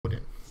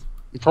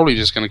I'm probably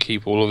just going to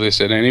keep all of this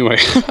in anyway.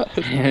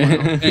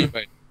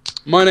 Anyway,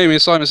 my name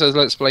is Simon Says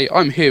Let's Play.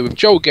 I'm here with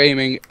Joel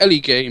Gaming, Ellie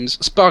Games,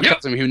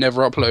 Sparkasm, who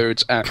never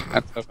uploads, and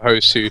the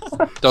host who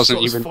doesn't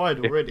even.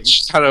 Fired already.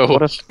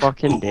 What a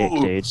fucking dick,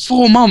 dude.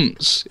 4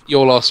 months.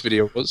 Your last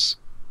video was.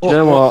 You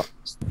know what?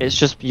 It's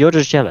just you're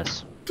just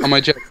jealous. Am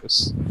I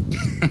jealous?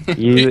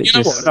 You know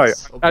just what?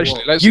 No,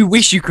 actually, let's. You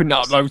wish you couldn't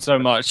upload so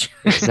much.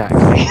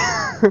 exactly.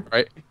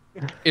 Right.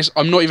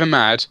 I'm not even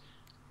mad.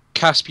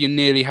 Caspian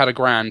nearly had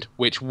 $1,000,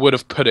 which would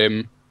have put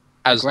him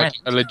as like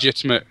a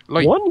legitimate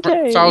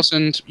 1K.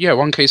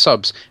 1K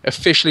subs,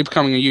 officially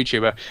becoming a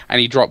YouTuber, and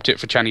he dropped it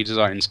for Channy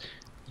Designs.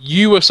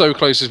 You were so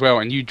close as well,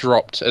 and you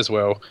dropped as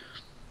well.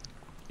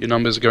 Your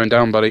numbers are going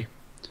down, buddy.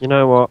 You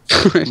know what?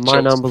 My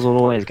numbers will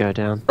always go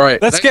down.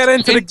 Right. Let's get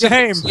into the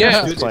game.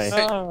 Yeah.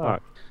 Oh,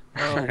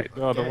 Right.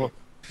 God.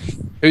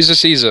 Who's the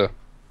Caesar?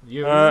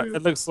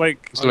 It looks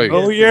like. It's Luke.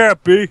 Oh yeah,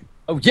 B.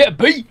 Oh yeah,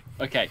 B.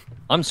 Okay.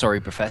 I'm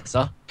sorry,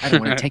 Professor. I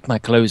don't want to take my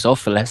clothes off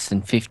for less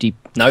than 50.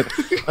 Nope.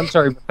 I'm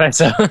sorry,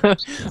 Professor.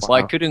 Well,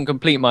 I couldn't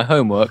complete my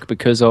homework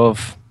because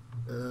of.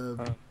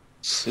 I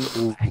This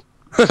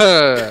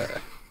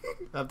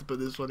have to put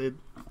this one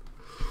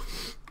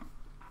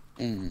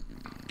in.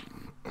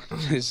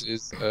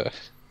 is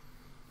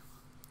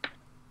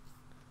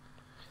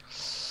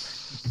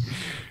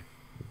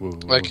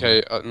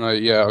okay. No,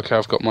 yeah, okay.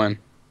 I've got mine.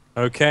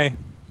 Okay.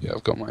 Yeah,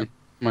 I've got mine.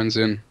 Mine's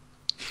in.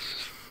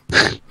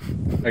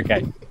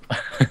 Okay.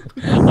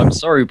 I'm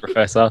sorry,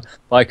 Professor,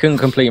 but I couldn't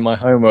complete my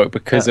homework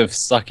because of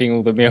sucking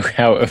all the milk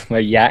out of my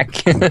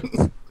yak. We had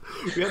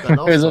that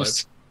because,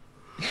 last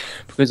of,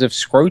 because of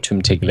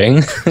scrotum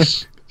tickling.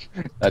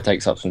 That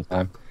takes up some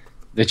time.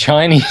 The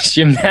Chinese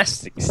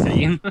gymnastics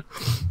team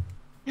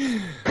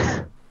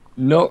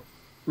not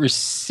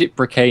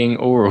reciprocating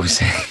oral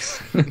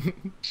sex.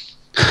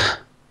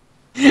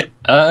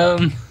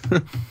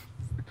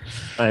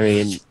 I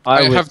mean,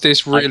 I have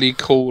this really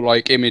cool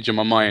like image in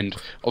my mind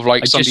of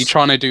like somebody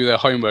trying to do their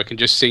homework and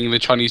just seeing the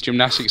Chinese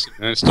gymnastics and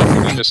then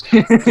stopping and just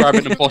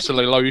grabbing a bottle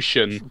of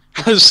lotion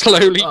and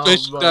slowly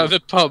pushing down the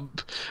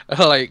pump.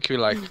 Like you're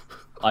like.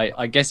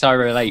 I guess I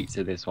relate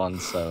to this one,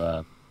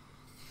 so.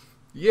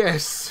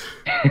 Yes.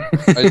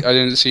 I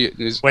didn't see it.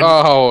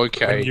 Oh,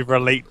 okay. When you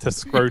relate to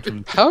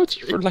scrotum. How do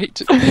you relate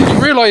to? You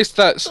realise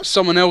that's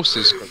someone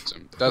else's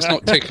scrotum. That's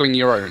not tickling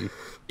your own.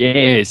 It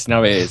is.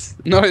 No, it is.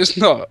 No, it's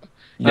not.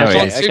 No, You it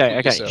can't is. tickle okay.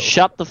 yourself.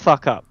 Shut the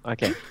fuck up.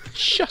 Okay.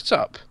 Shut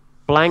up.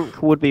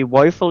 Blank would be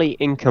woefully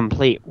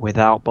incomplete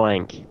without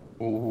blank.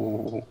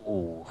 Ooh.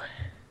 Ooh.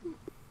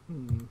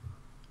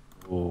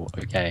 Ooh.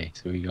 Okay,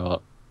 so we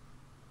got.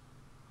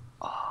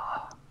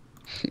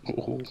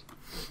 Ooh.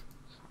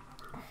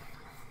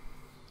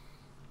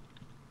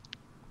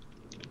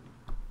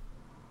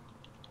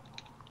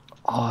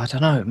 Oh, I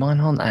don't know. Mine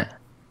aren't there.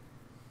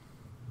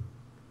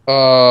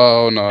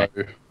 Oh no.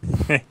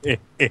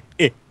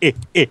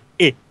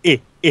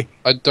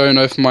 I don't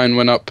know if mine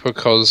went up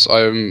because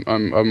I'm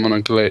on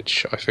a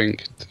glitch. I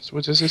think.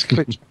 What is this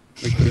glitch?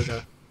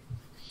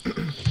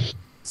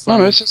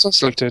 No, it's just I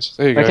selected.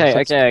 There you go.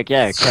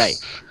 Okay.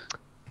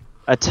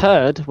 A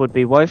turd would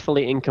be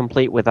woefully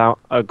incomplete without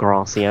a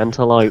grassy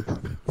antelope.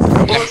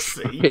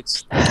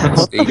 It's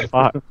What the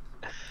fuck?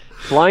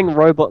 Flying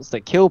robots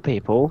that kill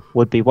people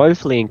would be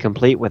woefully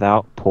incomplete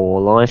without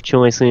poor life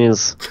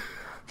choices.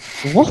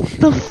 What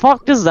the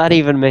fuck does that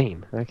even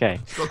mean? Okay.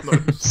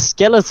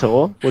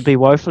 Skeletor would be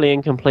woefully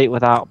incomplete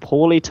without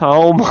poorly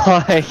Oh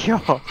my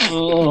god.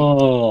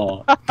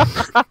 Oh,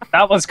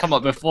 that one's come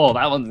up before.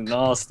 That one's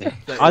nasty.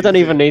 I don't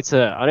even need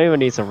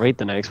to read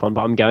the next one,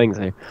 but I'm going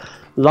to.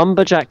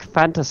 Lumberjack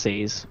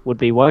fantasies would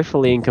be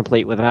woefully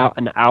incomplete without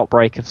an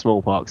outbreak of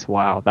smallpox.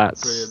 Wow,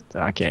 that's brilliant.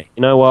 okay.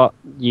 You know what?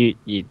 You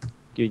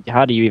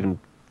how do you even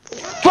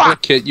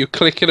Fuck it! You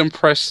click it and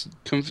press.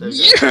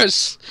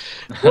 Yes.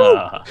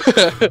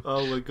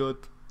 Oh my god.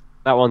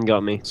 that one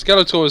got me.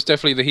 Skeletor is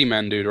definitely the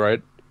He-Man dude,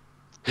 right?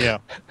 Yeah.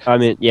 I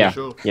mean, yeah,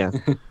 Sure. yeah.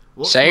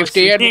 What's my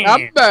Safety in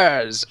secret-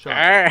 numbers.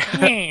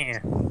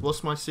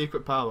 What's my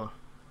secret power?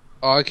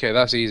 Oh, okay,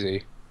 that's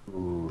easy.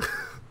 Ooh.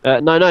 No.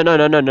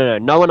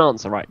 No one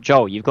answer. Right,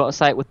 Joel, you've got to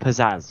say it with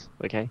pizzazz.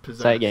 Okay,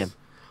 say it again.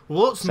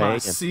 What's Say my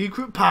it again.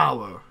 secret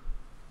power?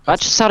 That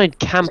just sounded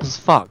camp as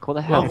fuck. What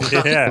the hell?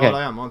 Well, Yeah. well,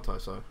 I am, aren't I?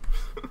 So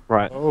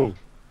Right. Oh.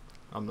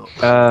 I'm not.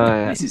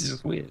 This is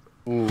just weird.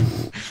 Ooh.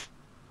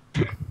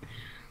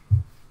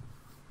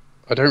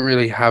 I don't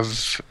really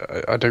have.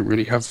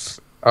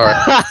 All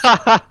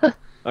right,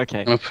 Okay.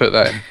 I'm gonna put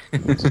that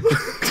in.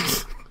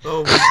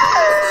 Oh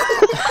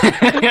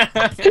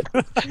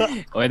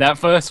Wait, that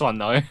first one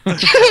though.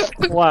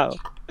 Wow.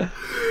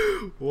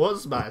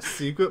 What's my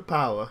secret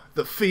power?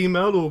 The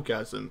female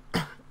orgasm.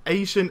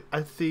 Asian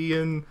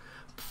Athenian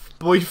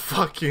boy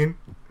fucking.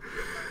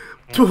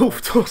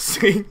 Dwarf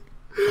tossing.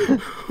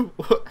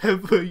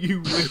 Whatever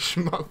you wish,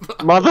 mother.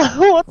 Mother,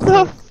 what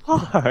the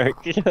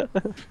fuck?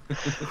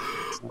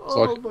 It's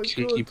Oh like my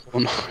kinky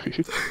porno.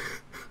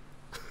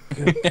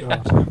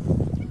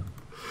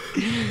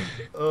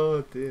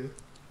 Oh dear.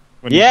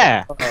 When you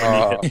Yeah.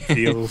 get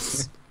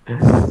feels.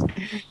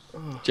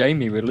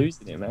 Jamie, we're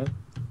losing it, man.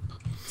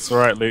 It's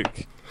alright,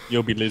 Luke.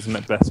 You'll be losing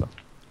it better.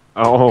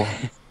 Oh.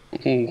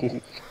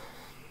 Ooh.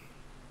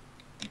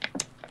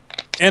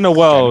 In a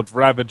world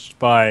ravaged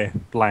by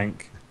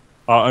blank,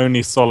 our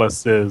only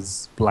solace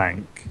is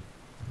blank.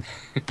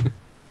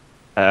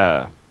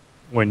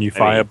 When you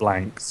fire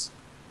blanks.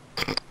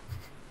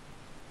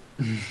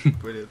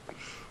 Brilliant.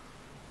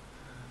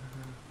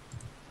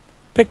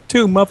 Pick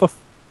 2,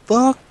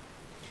 motherfucker.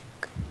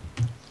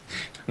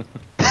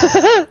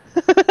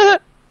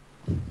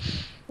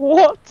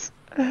 What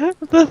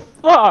the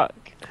fuck?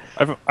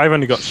 I've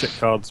only got shit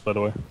cards, by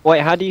the way.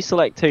 Wait, how do you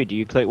select 2? Do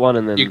you click 1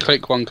 and then... You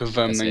click one,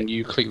 confirm, That's then it.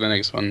 you click the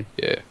next one.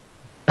 Yeah.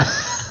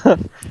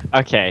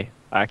 Okay,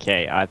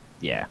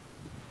 yeah.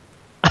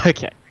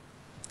 Okay.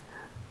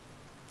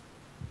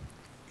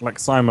 Like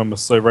Simon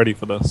was so ready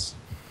for this.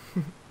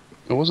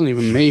 It wasn't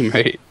even me,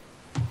 mate.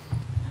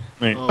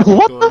 Mate. Oh my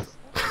What god.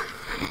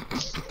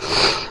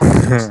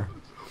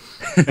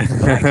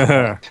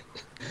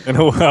 In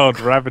a world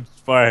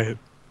ravaged by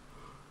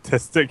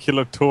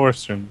testicular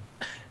torsion.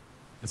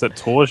 Is it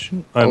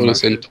torsion? I don't All know.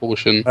 is in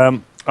torsion.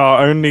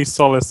 Our only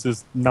solace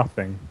is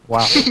nothing.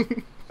 Wow.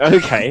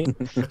 Okay.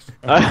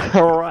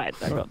 Alright,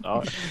 I got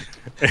that.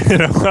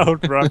 In a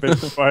world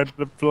ravaged by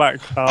the black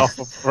half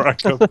of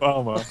Barack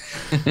Obama,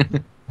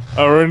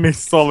 our only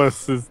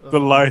solace is the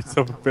light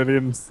of a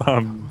billion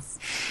suns.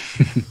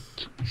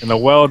 In a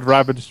world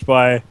ravaged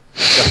by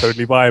the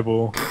Holy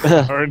Bible,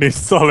 our only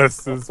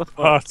solace is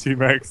party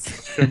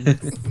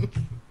Mexicans.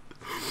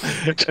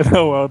 In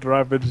a world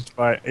ravaged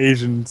by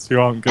Asians who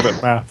aren't good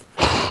at math,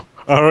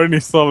 our only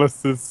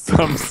solace is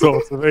some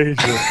sort of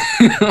Asian.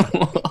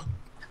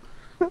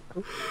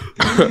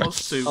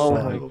 Oh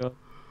my god.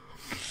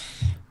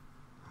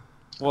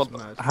 What?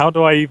 Mad. How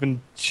do I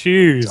even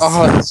choose?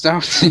 Oh, it's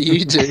down to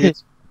you, dude.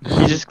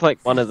 You just click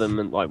one of them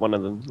and like one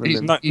of them. He's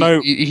And No,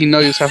 no. He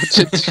knows how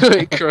to do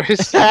it,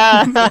 Chris.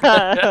 then...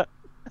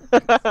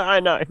 I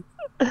know.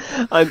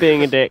 I'm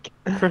being a dick.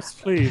 Chris,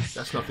 please.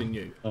 That's nothing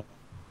new. Oh,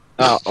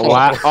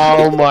 wow.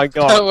 Oh my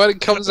god. When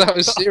it comes out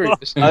as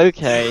serious.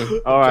 Okay,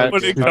 alright.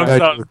 When it You comes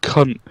guys out, are a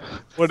cunt.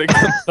 when it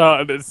comes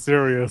out and it's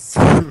serious.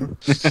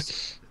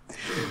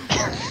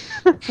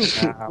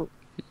 Wow.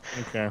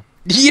 Okay.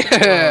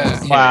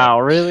 Yeah! Wow,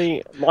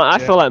 really? I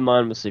feel like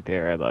mine was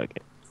superior, but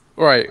okay.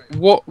 Right,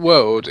 what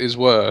world is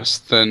worse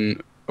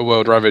than a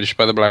world ravaged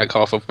by the black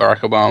half of Barack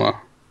Obama?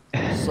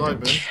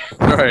 Simon.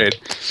 Right.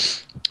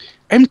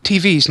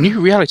 MTV's new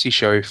reality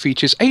show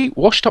features 8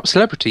 washed-up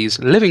celebrities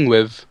living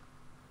with...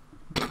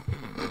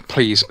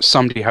 Please,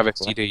 somebody have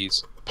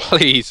STDs.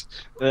 Please.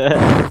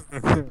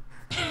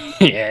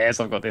 Yes,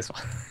 I've got this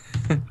one.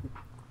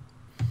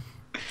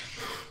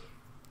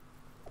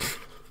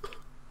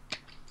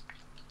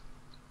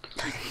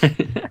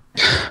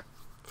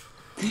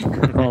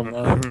 Oh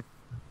no.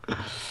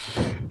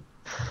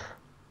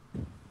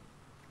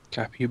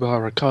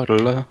 Capybara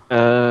cuddler.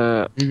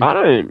 I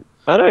don't.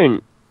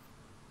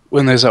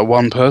 When there's that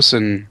one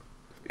person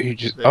who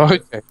just... There Oh, you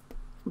okay.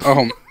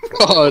 Oh my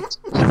god.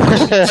 Oh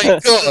my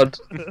god.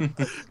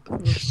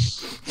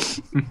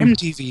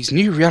 MTV's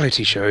new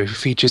reality show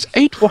features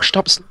 8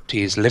 washed-up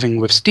celebrities living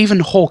with Stephen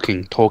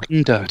Hawking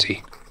talking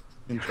dirty.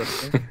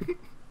 Interesting.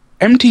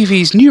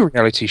 MTV's new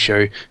reality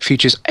show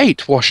features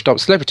 8 washed-up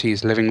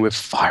celebrities living with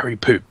fiery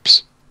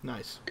poops.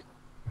 Nice.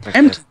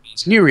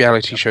 MTV's new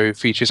reality show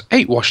features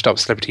 8 washed-up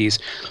celebrities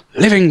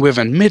living with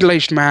a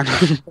middle-aged man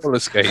on roller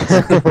skates.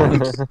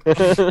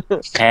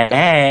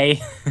 Hey.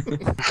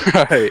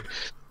 Right.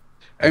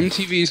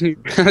 MTV's new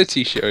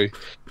reality show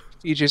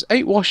features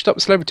 8 washed-up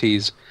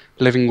celebrities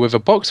living with a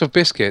box of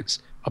biscuits,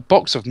 a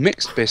box of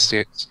mixed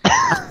biscuits,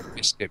 and a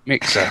biscuit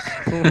mixer.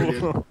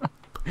 Brilliant.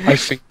 I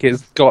think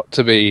it's got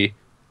to be.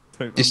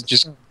 It's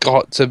just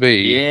got to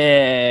be.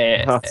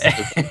 Yeah.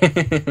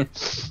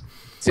 It's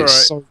alright.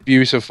 so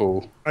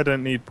beautiful. I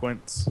don't need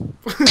points.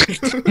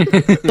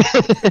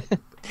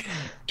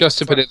 Just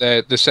to put it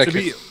there, the To second.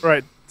 be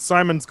right,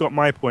 Simon's got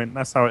my point.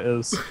 That's how it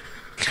is.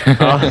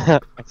 I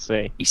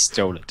see. He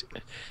stole it.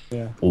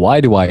 Yeah. Why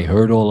do I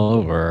hurt all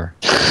over?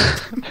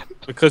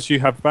 Because you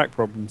have back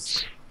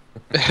problems.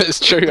 It's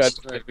true.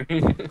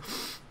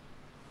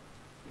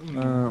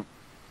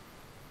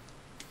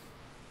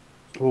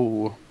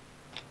 Ooh.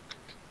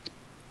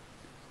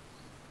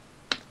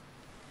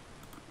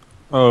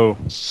 Oh.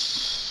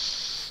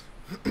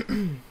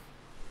 I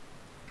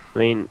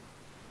mean,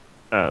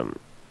 I'm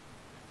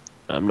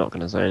not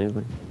gonna say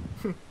anything.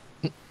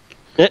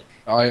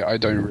 I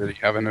don't really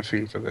have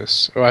anything for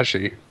this. Oh,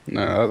 actually,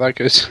 no, that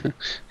goes.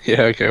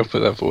 Yeah, okay, I'll put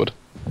that forward.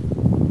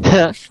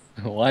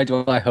 Why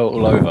do I hurt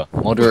all over?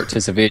 Moderate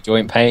to severe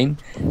joint pain?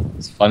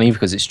 It's funny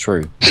because it's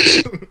true.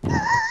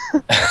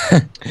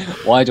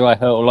 Why do I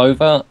hurt all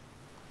over?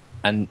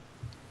 And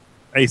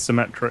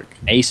Asymmetric.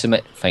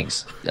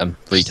 Thanks, I'm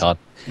retard.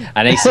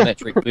 An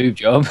asymmetric boob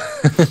job.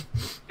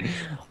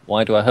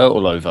 Why do I hurt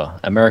all over?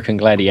 American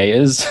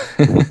Gladiators.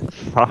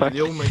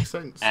 It all makes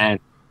sense. And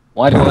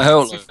why do I hurt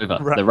all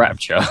over? The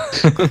Rapture.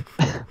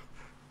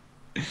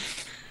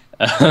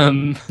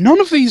 None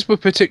of these were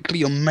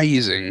particularly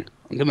amazing.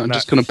 I'm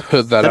just gonna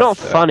put that. They're up not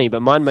there. funny,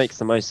 but mine makes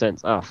the most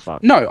sense. Oh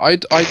fuck. No, I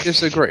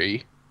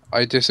disagree.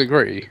 I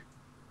disagree.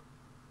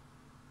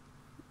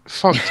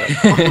 Fuck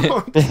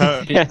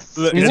that. Yes.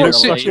 Look, In it what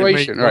looks like it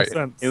situation, makes more right?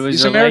 sense. It was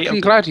It's American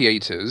relatable.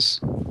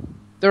 Gladiators.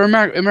 They're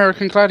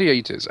American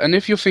Gladiators, and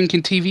if you're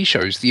thinking TV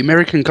shows, the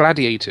American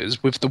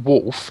Gladiators with the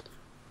wolf,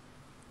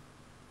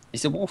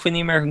 Is the wolf in the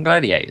American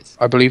Gladiators?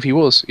 I believe he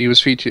was. He was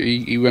featured.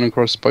 He went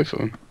across both of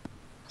them.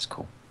 That's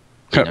cool.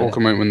 Or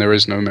comment when there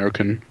is no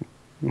American.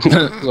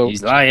 Well,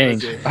 He's lying.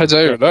 I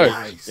don't know.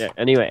 Nice. Yeah.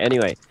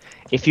 Anyway,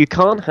 if you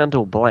can't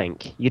handle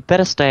blank, you'd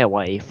better stay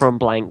away from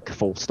blank.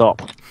 Full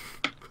stop.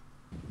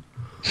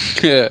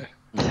 Yeah.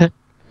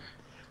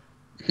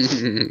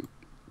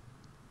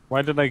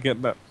 Why did I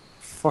get that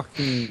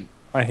fucking...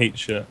 I hate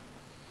shit.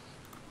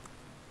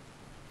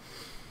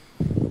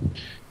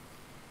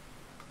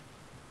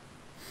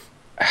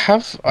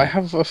 I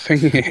have a thing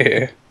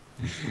here.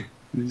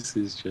 This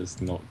is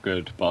just not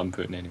good, but I'm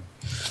putting it in.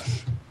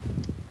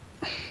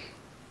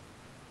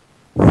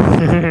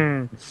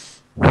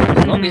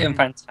 Not getting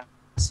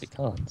fantastic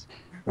cards.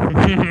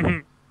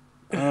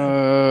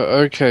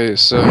 Okay,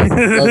 so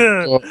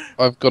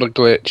I've got a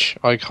glitch.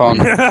 I can't.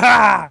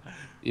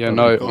 Yeah, Oh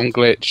no, my God. I'm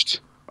glitched.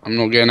 I'm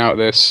not getting out of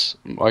this.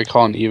 I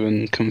can't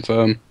even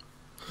confirm.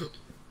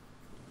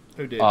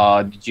 Who did?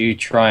 Did you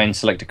try and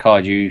select a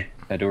card you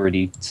had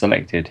already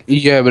selected?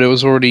 Yeah, but it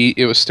was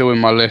still in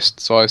my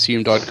list, so I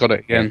assumed I'd got it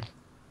again.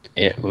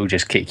 It will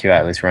just kick you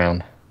out of this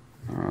round.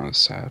 Oh, that's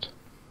sad.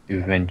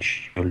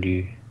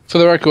 Eventually. For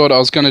the record, I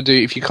was going to do,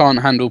 if you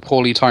can't handle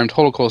poorly timed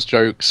Holocaust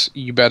jokes,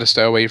 you better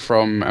stay away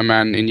from a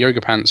man in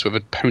yoga pants with a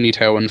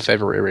ponytail and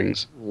feather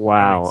earrings.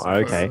 Wow.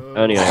 Okay.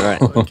 Anyway,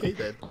 right. Okay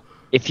then.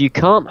 If you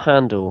can't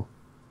handle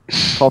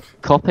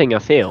copping a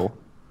feel,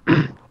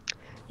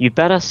 you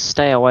better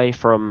stay away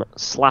from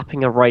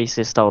slapping a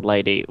racist old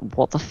lady.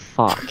 What the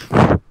fuck?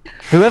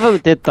 Whoever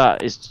did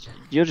that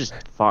you're just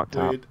fucked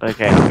up. Weird.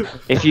 Okay.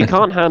 If you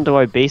can't handle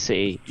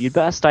obesity, you'd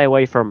better stay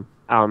away from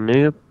our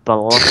new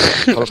buffalo.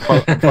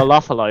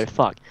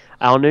 Fuck.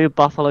 Our new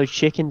buffalo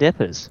chicken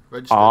dippers.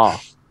 Registered.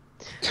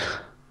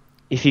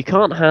 If you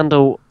can't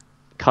handle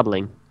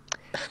cuddling,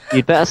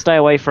 you'd better stay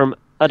away from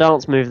a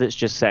dance move that's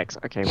just sex.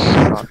 Okay,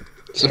 what the fuck?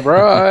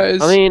 Surprise!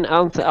 I mean,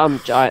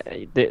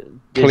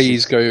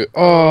 Please go.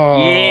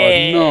 Oh,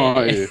 Yeah.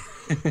 no.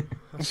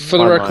 For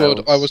the 5 record,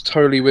 miles. I was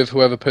totally with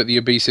whoever put the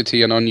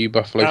obesity in our new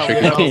buffalo That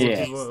chicken. Yeah, was- that was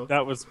as well.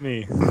 That was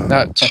me.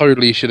 That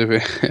totally should have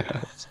been. Maybe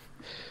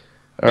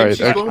Alright,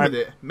 she's wrong with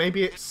it.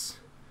 Maybe it's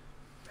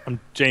I'm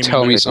Jamie.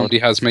 tell me Noble. somebody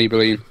has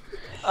Maybelline.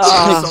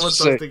 Ah, someone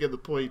sick. does to get the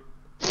point.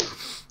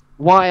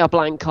 why are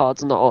blank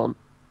cards not on?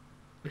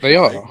 They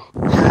are.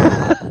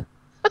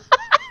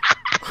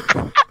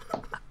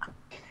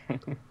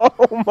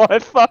 Oh my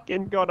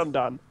fucking god, I'm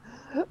done.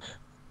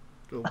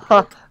 Oh,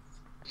 God.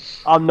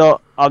 I'm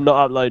not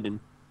uploading.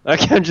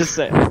 Okay, I'm just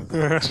saying.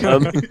 It's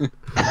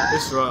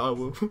right, I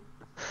will.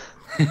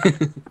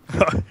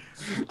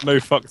 No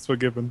fucks were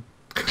given.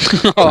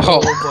 Oh,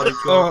 Oh my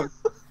god.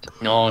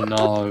 Oh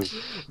no.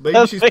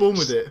 Maybe she's born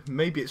with it.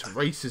 Maybe it's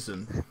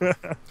racism.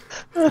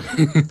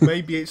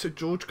 Maybe it's a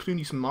George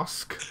Clooney's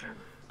Musk.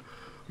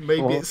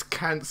 Maybe What? it's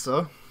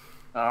cancer.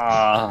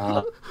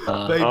 Ah.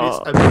 Maybe it's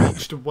a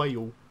bleached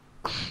whale.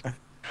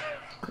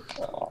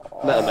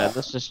 No, man,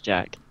 that's just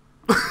Jack.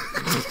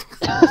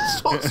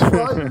 Shots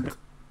fired.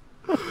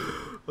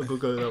 I'm gonna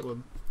go with that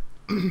one.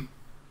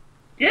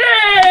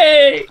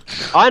 Yay!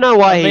 I know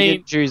why he mean-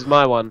 didn't choose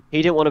my one.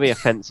 He didn't want to be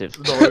offensive.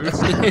 No,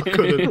 I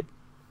couldn't.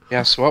 he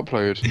has to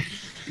upload.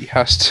 He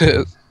has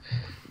to.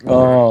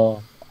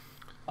 Oh.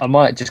 I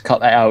might just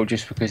cut that out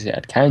just because it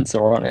had cancer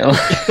on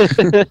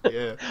it.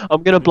 Yeah.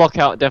 I'm gonna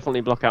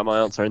definitely block out my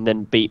answer and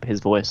then beep his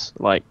voice.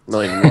 Like,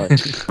 not even lying.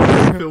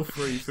 Feel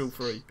free, feel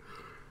free.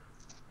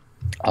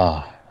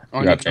 Ah. I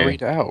You're need up, to Jamie.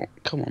 read it out.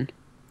 Come on.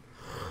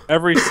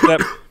 Every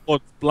step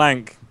towards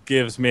blank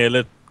gets me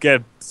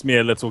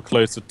a little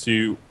closer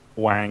to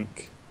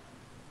wank.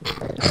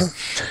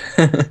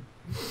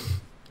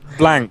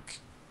 Blank.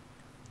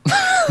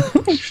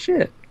 Oh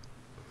shit.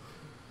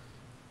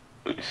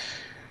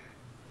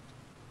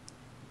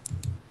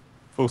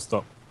 Full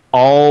stop.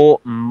 Oh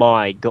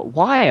my god,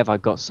 why have I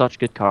got such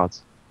good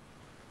cards?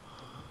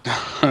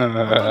 I don't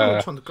know what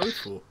I'm trying to go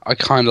for. I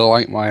kind of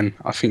like mine.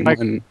 I think I-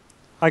 mine.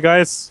 Hi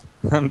guys.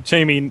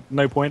 Jamie,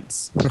 no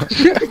points.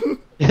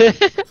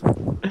 I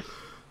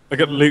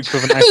got Luke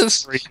with an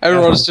X.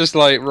 Everyone's just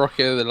like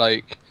rocking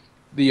like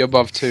the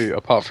above two,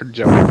 apart from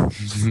Joe.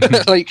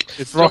 Like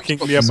It's rocking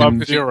the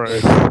above zero.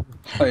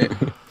 like,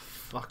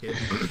 Fuck it.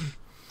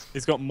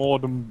 He's got more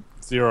than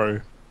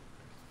zero.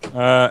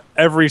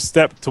 Every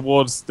step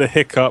towards the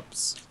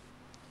hiccups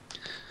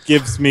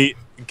gets me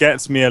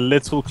a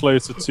little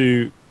closer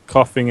to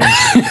coughing and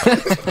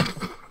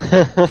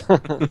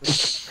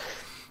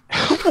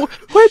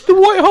where'd the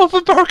white half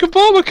of Barack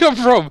Obama come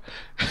from?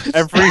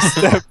 every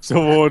step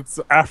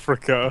towards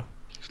Africa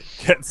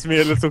gets me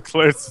a little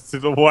closer to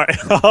the white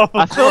half.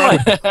 I feel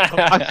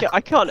like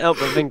I can't help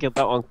but think that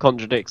one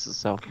contradicts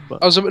itself.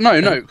 But...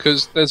 No,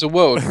 because there's a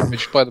world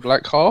ravaged by the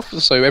black half,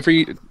 so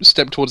every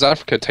step towards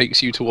Africa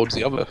takes you towards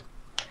the other.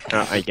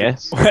 I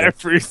guess.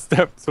 Every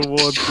step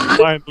towards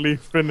finally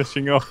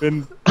finishing off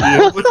India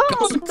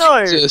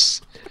No!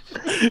 Just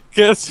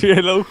gets me a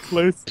little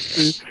closer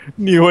to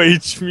New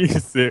Age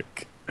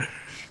music.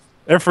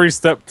 Every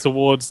step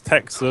towards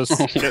Texas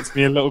gets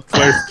me a little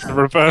closer to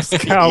reverse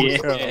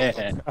cowgirl.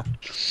 Yeah.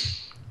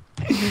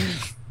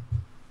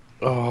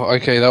 oh,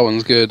 okay, that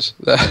one's good.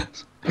 Oh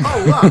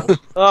wow!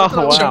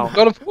 Oh wow!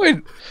 Got a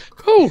point.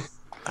 Oh,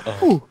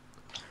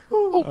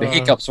 The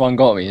hiccups one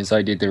got me, and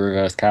so did the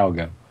reverse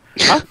cowgirl.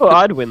 I thought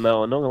I'd win that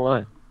one. Not gonna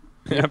lie.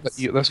 Yeah,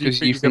 that's because you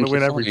think you're think gonna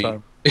win you're every funny.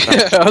 time.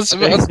 Yeah, that's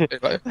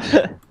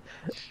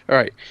all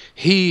right.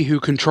 He who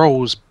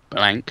controls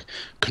blank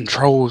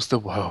controls the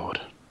world.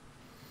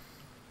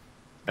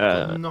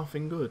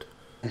 Nothing good.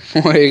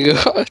 Oh my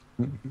god.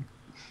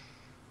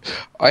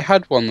 I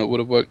had one that would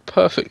have worked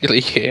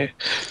perfectly here.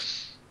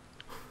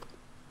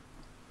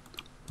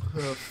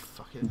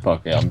 Fuck it.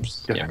 Fuck it, I'm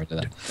just getting rid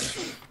of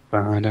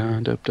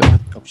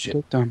that. Oh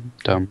shit.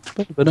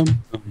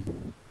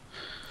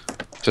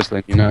 Just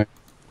letting you know,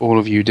 all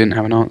of you didn't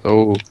have an answer.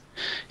 Oh.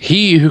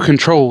 He who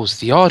controls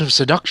the art of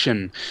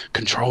seduction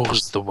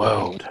controls the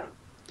world.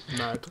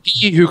 Mad.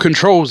 He who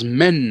controls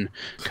men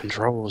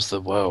controls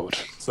the world.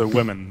 So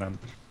women then.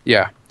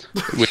 Yeah,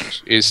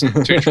 which is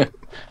too true.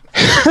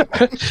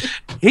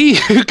 He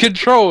who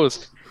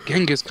controls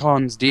Genghis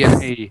Khan's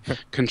DNA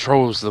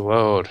controls the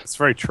world. It's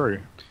very true.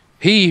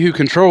 He who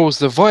controls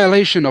the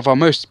violation of our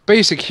most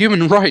basic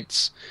human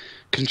rights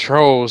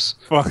controls...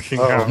 Fucking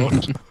Oh.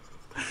 hell.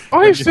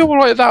 I feel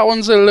like that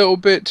one's a little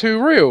bit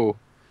too real.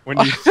 When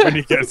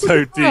you get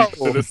so deep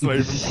that it's not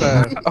even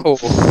fair.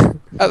 Oh,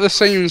 at the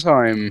same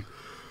time,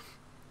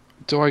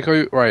 do I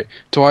go... Right,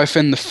 do I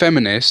offend the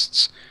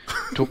feminists?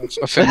 Do I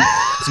offend...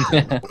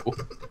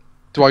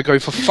 Do I go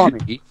for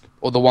funny,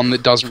 or the one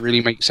that doesn't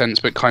really make sense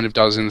but kind of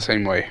does in the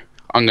same way?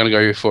 I'm going to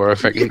go for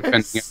offending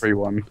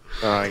everyone.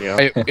 Oh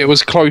yeah. It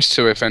was close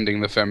to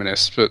offending the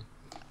feminists, but,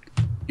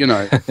 you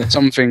know,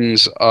 some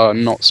things are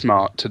not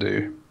smart to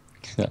do.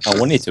 I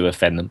wanted to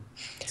offend them.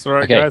 It's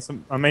alright, Okay. guys.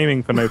 I'm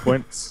aiming for no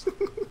points.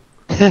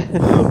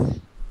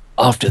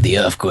 After the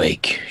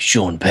earthquake,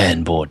 Sean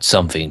Penn brought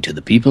something to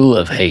the people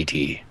of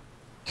Haiti.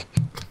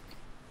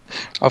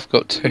 I've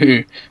got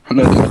two. I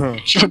don't know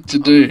what to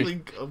I do.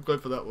 think I'm going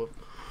for that one.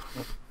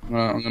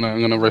 I'm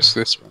gonna risk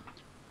this one.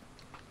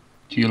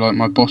 Do you like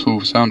my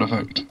bottle sound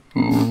effect?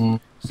 Ooh.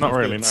 Not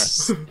really, no.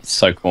 It's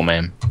so cool,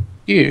 man.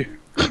 You.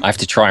 I have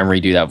to try and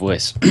redo that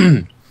voice.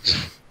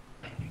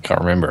 Can't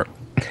remember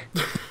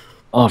it.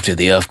 After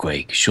the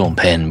earthquake, Sean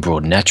Penn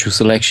brought natural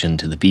selection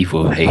to the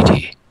people of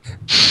Haiti.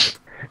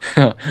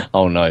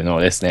 Oh no, not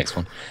this next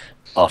one.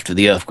 After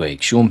the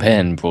earthquake, Sean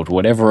Penn brought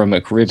whatever a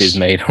McRib is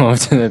made of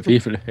to the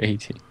people of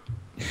Haiti.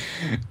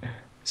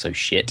 So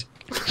shit.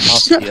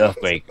 After the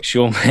earthquake,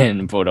 Sean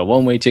Penn brought a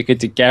one-way ticket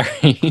to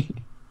Gary,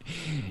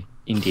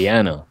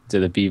 Indiana, to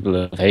the people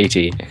of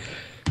Haiti.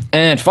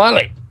 And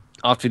finally,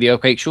 after the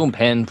earthquake, Sean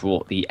Penn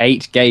brought the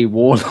 8 gay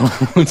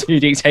warlords to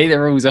dictate the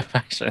rules of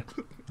fashion.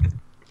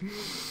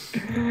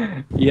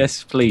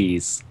 Yes,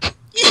 please.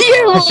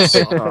 Yes!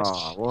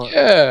 Oh, what?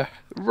 Yeah!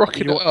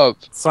 Rocking it up.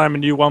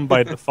 Simon, you won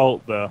by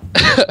default there.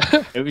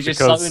 It was just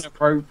Because- so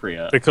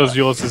inappropriate. Because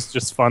yours is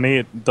just funny,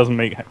 it doesn't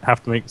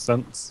have to make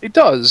sense. It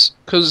does,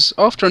 because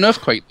after an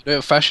earthquake, they don't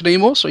have fashion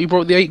anymore, so he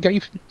brought the 8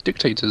 gay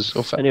dictators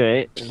of fashion.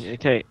 Anyway,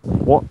 okay.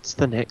 What's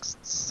the next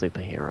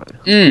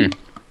superhero?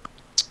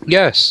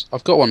 Yes,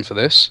 I've got one for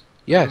this.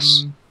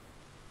 Yes.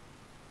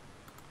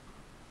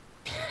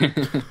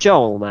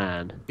 Joel,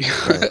 man.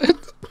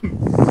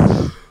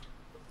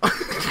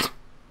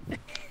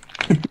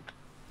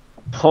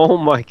 Oh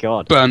my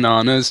god.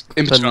 Bananas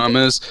in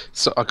pajamas.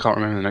 So I can't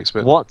remember the next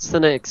bit. What's the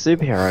next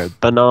superhero?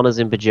 Bananas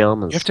in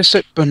pajamas. You have to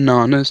say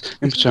bananas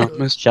in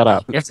pajamas. Shut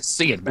up. You have to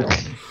see it, man.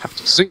 Have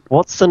to sing.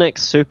 What's the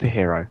next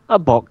superhero? A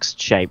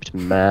box-shaped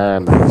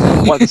man.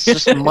 What's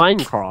just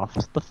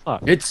Minecraft? The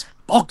fuck? It's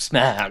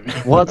Boxman.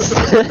 What's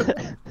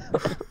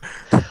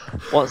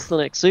What's the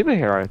next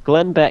superhero?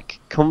 Glenn Beck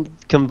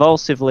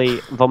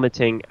convulsively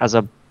vomiting as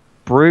a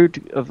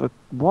brood of a...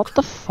 What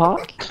the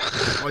fuck?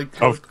 My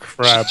God. Of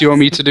crap. Do you want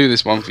me to do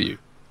this one for you?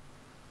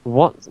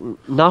 What?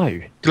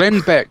 No.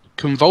 Glenn Beck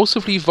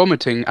convulsively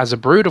vomiting as a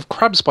brood of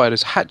crab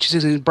spiders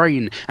hatches in his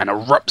brain and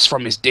erupts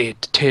from his tear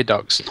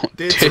ducts. Not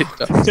Tear tear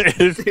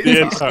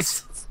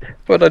ducts. Yeah.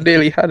 But I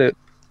nearly had it.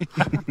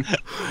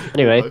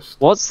 Anyway, Almost.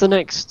 what's the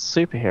next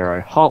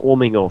superhero?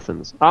 Heartwarming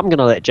orphans. I'm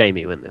gonna let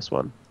Jamie win this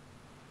one.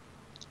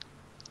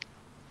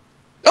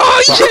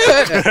 Oh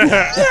yeah!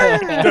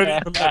 Don't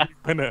even let me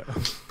win it.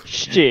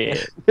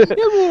 Shit. Yeah,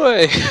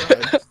 boy.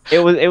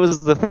 It was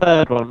the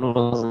third one,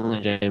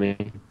 wasn't it,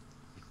 Jamie?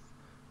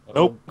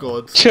 Oh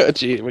God.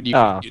 Churchy, when you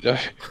Ah. you know.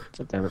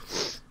 God damn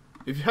it.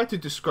 If you had to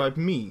describe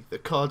me, the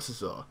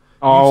cards are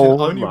Oh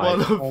using only my-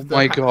 one of oh the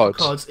my God.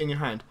 cards in your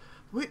hand,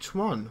 which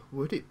one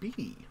would it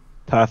be?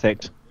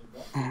 Perfect.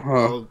 Oh,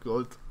 Oh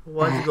God.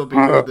 Why's it got to be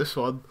good this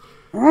one?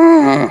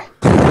 Oh,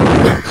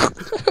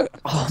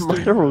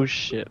 mine are all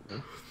shit,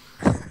 man.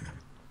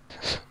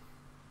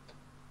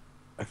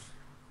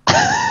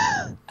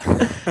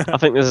 I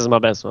think this is my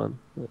best one.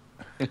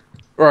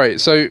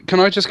 Right, so can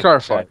I just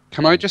clarify?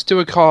 Can I just do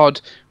a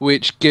card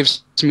which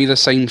gives me the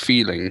same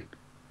feeling?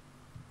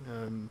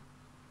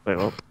 Wait,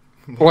 what?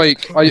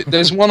 Like,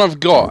 there's one I've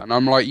got, and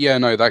I'm like, yeah,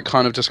 no, that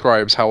kind of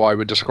describes how I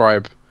would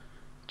describe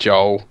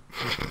Joel.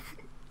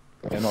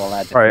 You're not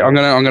allowed to. Right, I'm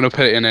gonna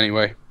put it in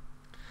anyway.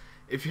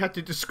 If you had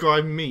to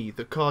describe me,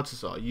 the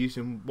cards are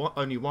using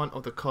only one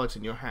of the cards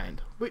in your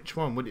hand, which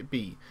one would it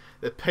be?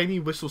 The penny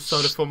whistle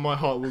soda from my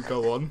heart will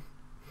go on.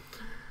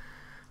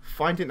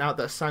 Finding out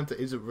that Santa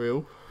isn't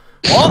real.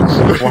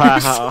 What?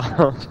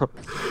 Wow.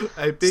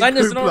 A big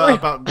Santa's not hoopla real.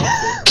 about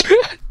nothing.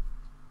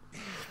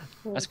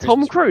 That's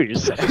Tom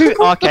Cruise.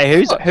 Okay,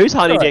 who's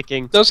honey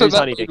dicking? Doesn't Who's that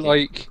honey mean, dicking?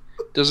 like?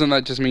 Doesn't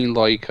that just mean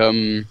like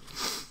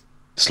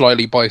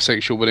slightly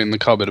bisexual but in the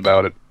cupboard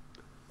about it?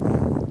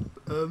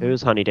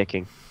 Who's honey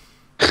dicking?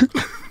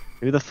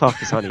 Who the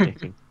fuck is honey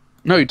dicking?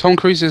 No, Tom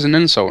Cruise is an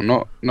insult,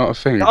 not a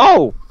thing.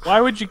 Oh!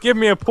 Why would you give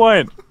me a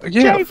point?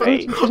 Yeah.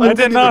 JP. I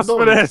didn't ask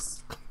for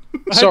this.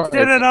 Sorry. I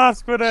didn't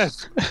ask for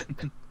this. I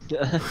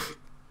didn't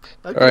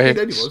Right. think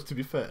anyone's, to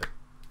be fair.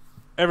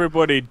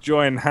 Everybody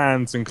join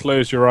hands and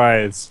close your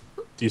eyes.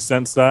 Do you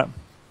sense that?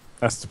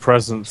 That's the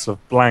presence of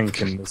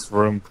blank in this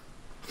room.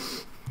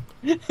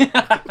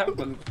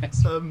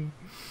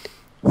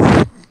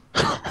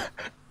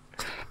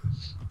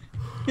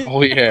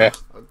 Oh yeah.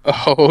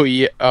 Oh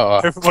yeah. Oh.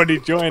 Everybody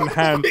join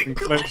hands and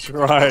close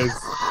your eyes.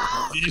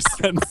 Do you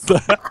sense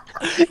that?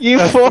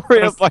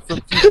 Euphoria by...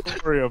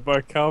 Euphoria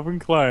by Calvin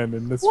Klein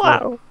in this room.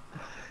 Wow.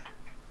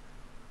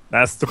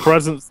 That's the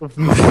presence of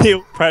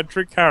Neil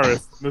Patrick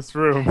Harris in this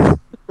room.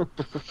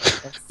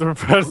 That's the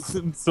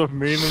presence of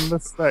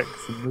meaningless sex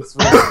in this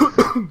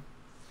room.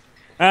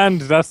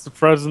 And that's the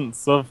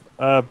presence of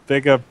a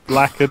bigger,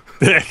 blacker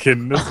dick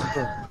in this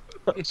room.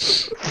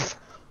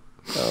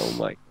 Oh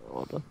my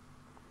god.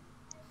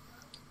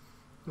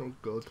 Oh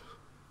god.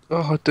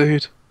 Oh,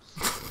 dude.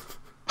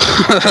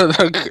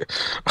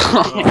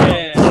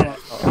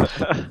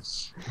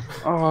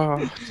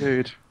 Oh,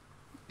 dude.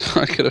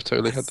 I could have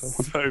totally had that one.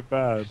 So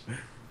bad.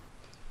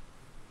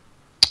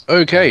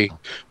 Okay,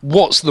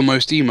 what's the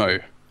most emo?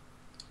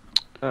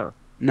 Oh.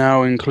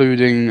 Now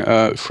including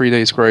 3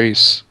 Days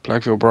Grace,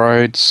 Blackville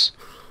Brides.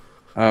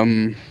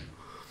 Who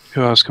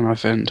else can I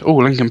vent? Oh,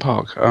 Linkin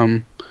Park.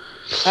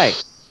 Hey.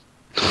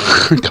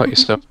 Cut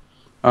yourself.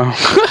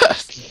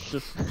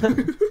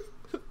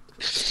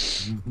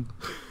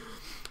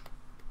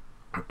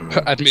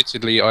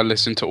 Admittedly, I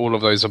listened to all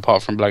of those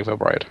apart from Blackville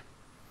Bride.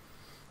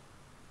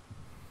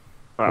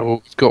 Wow.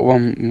 Oh, we've got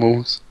one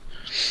more.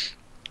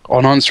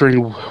 On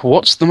answering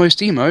what's the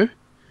most emo,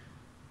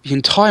 the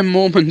entire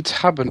Mormon is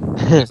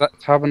that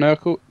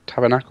tabernacle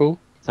Tabernacle,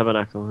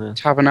 yeah.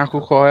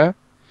 tabernacle choir.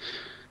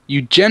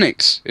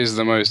 Eugenics is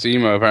the most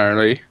emo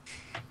apparently.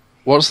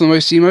 What's the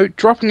most emo?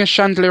 Dropping a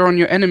chandelier on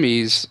your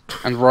enemies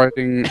and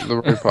riding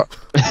the rope up.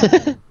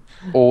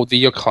 Or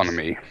the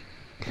economy.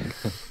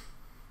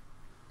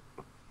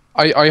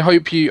 I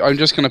hope you. I'm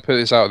just gonna put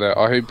this out there.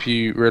 I hope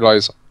you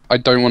realise I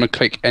don't want to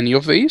click any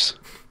of these.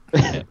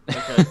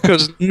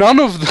 Because none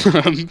of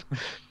them.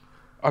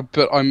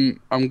 But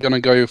I'm gonna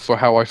go for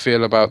how I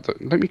feel about the.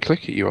 Let me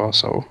click it, you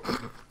arsehole.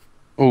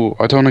 Oh,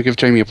 I don't want to give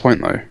Jamie a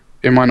point though.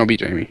 It might not be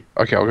Jamie.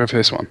 Okay, I'll go for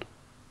this one.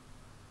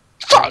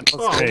 Fuck!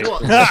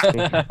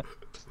 Oh,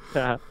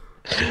 what?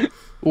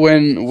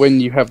 When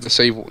you have the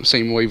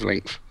same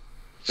wavelength.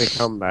 Big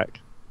comeback.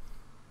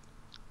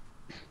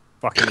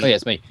 Fucking Oh,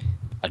 yes, me.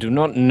 I do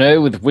not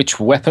know with which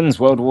weapons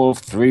World War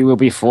III will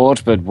be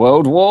fought, but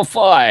World War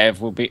V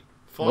will be.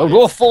 World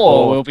War IV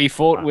will be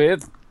fought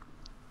with.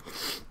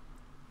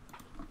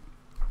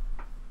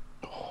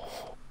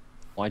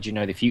 Why do you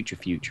know the future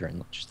and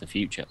not just the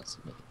future? That's a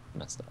bit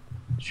messed up.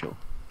 Sure.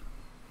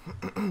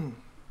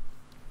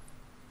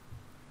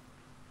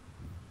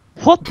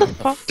 What the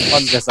fuck?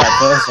 What does that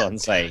first one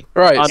say?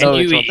 Right, I so know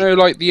you it's know,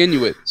 like the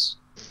Inuits.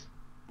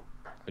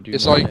 I do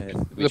It's not like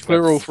know the which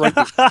plural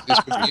weapons- for this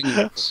would be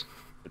Inuits.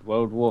 But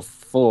World War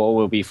IV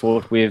will be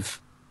fought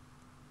with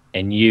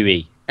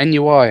NUI.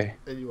 NUI.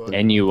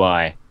 Anyway.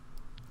 NUI.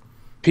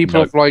 People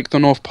No. of like the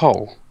North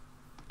Pole.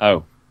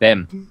 Oh,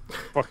 them.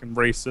 fucking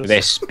racist. With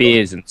their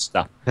spears and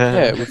stuff.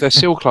 Yeah, with their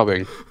seal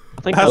clubbing.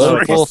 I think That's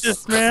World War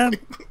racist, man.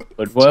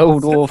 But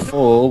World War IV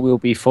will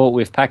be fought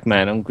with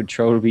Pac-Man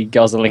uncontrollably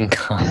guzzling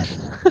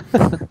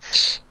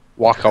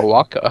Waka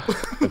waka.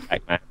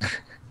 Pac-Man.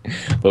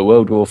 But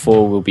World War IV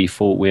will be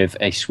fought with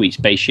a sweet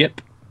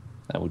spaceship.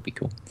 That would be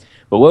cool.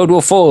 But World War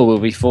IV will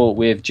be fought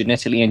with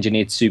genetically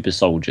engineered super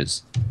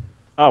soldiers.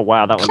 Oh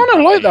wow, that one. Kind of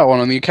like that one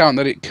on the account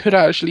that it could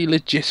actually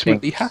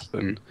legitimately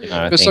happen.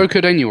 I But so think-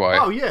 could NUI.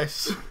 Oh,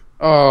 yes.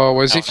 Oh,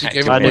 as if you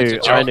Okay. gave I it point to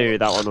knew Joel.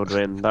 that one would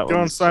win. That Go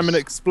on, one. Simon,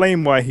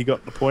 explain why he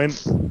got the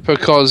point.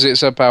 Because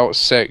it's about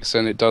sex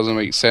and it doesn't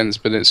make sense,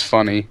 but it's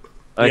funny.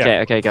 Okay,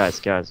 Yeah. okay,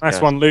 guys. Nice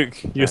guys. one, Luke.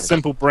 Your Guys.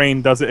 simple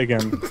brain does it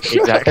again.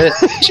 Exactly.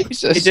 It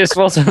Jesus. just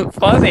wasn't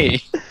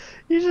funny.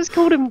 You just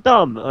called him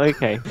dumb.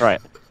 Okay,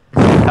 right.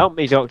 Help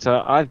me,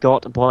 doctor. I've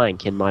got a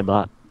blank in my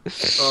butt.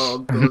 Oh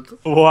god.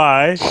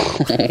 Why?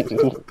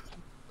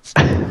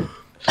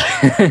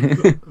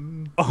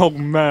 Oh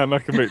man, I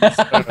can make this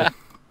sad.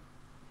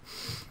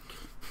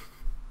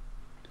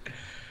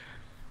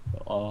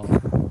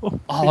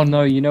 Oh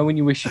no, you know when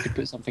you wish you could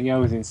put something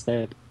else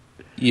instead?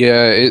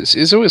 Yeah,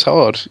 it's always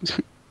hard.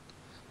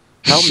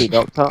 Help me,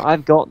 doctor.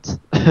 I've got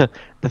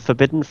the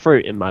forbidden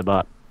fruit in my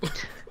butt.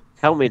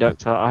 Help me,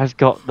 doctor. I've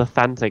got the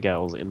Fanta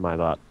girls in my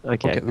butt. I'll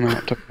Okay. get them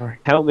out, don't worry.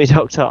 Help me,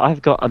 doctor.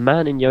 I've got a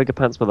man in yoga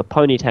pants with a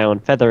ponytail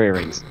and feather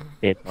earrings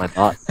in my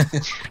butt.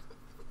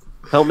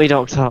 Help me,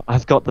 doctor.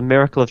 I've got the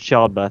miracle of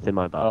childbirth in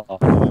my butt.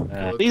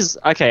 These,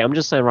 okay, I'm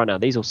just saying right now,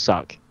 these all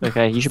suck.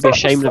 Okay, you should be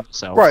ashamed of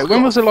yourself. Right,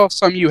 when was the last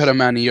time you had a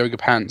man in yoga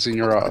pants in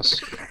your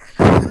ass?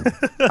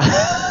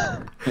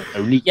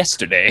 Only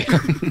yesterday.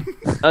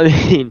 I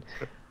mean,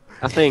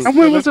 I think. And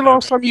when was the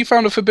last time you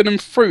found a forbidden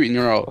fruit in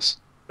your ass?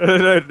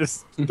 No,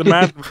 the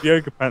man with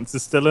yoga pants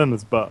is still in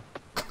his butt.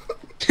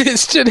 It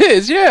still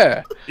is,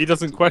 yeah. He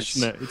doesn't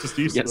question it. He just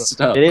used to Gets it.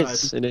 stuck. It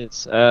is, it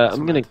is.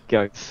 I'm gonna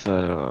go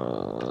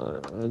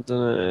for. I don't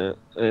know.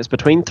 It's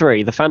between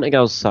three. The Fanta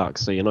girls suck,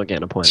 so you're not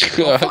getting a point.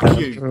 Fuck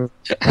you.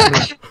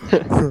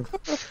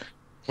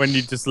 When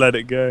you just let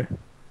it go.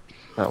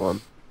 That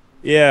one.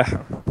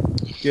 Yeah.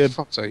 Good.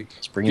 Fuck's sake.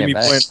 Let's bring Give it me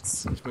back.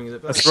 points. Let's bring it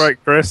back. That's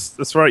right, Chris.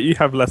 That's right. You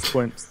have less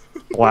points.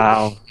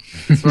 Wow.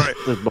 That's right.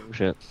 This is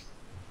bullshit.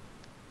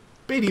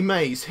 Billy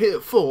Mays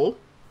hit 4.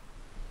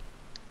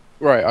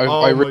 Right, I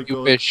Oh my really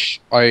God.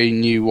 wish I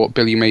knew what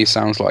Billy May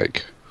sounds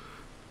like.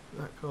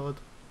 That card.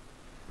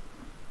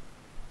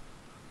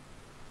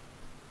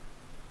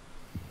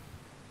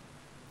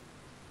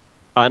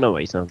 I know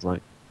what he sounds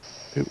like.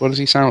 What does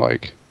he sound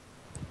like?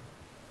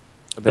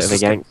 A bit of a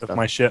Assistant gangster. of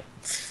my shit.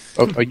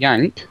 A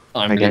yank?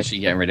 I'm Okay. literally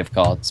getting rid of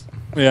cards.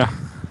 Yeah.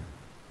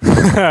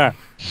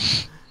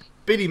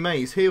 Billy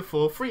Mays here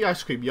for free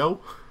ice cream, yo.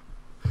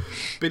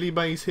 Billy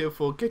Mays here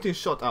for getting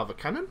shot out of a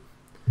cannon.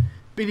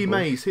 Billy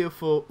Mays here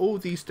for all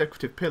these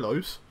decorative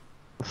pillows.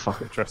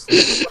 Fuck.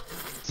 Interesting.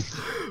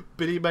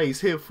 Billy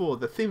Mays here for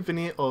the thin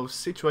veneer of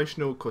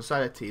situational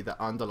causality that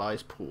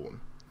underlies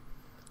porn.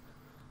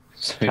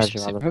 So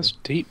Casuality. That's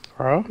deep,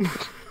 bro.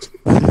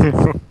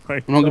 Oh my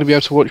I'm not going to be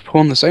able to watch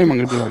porn the same. I'm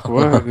going to be like,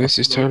 whoa, this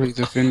is totally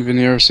the thin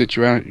veneer of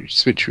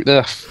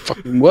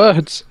fucking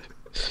words.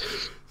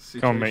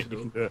 Come on, mate. You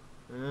can Situational. do it.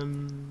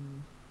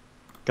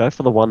 Go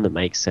for the one that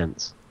makes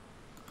sense.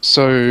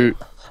 So,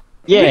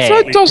 Yeah.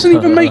 that doesn't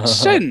even make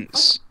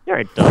sense. Yeah,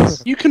 it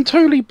does. You can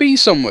totally be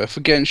somewhere for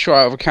getting shot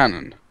out of a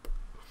cannon.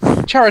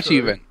 Charity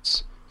True.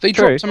 events. They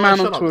True. dropped a man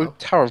Shut onto up a now.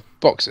 tower of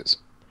boxes.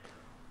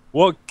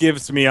 What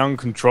gives me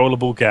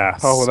uncontrollable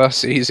gas? Oh,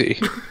 that's easy.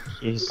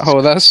 Jesus.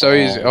 Oh, that's so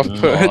easy. I've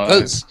put no.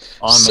 that's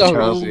I'm so a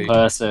terrible easy.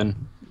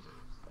 person.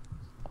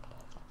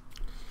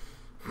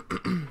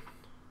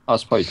 I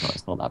suppose not.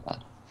 It's not that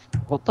bad.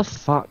 What the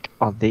fuck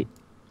are they?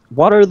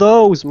 What are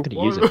those? I'm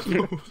gonna use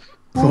it.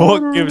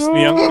 What gives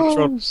me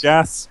uncontrollable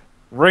gas?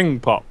 Ring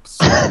pops.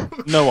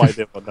 No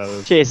idea what that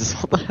is. Jesus,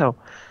 what the hell?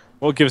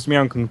 What gives me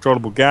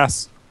uncontrollable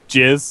gas?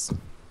 Jizz.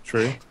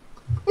 True.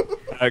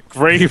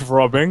 Grave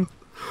robbing.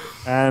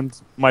 And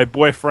my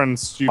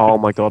boyfriend's stupid. Oh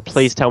my god,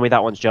 please tell me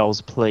that one's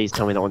Joel's. Please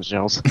tell me that one's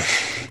Joel's.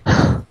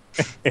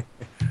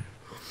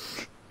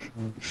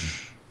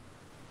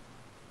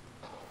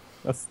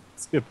 That's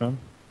good, man.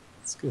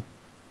 That's good.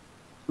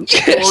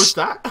 What was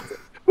that?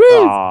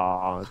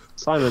 Aw,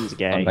 Simon's I'm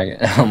gay.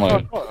 back. I'm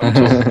like,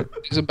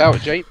 It's about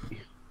Jamie.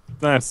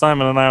 No,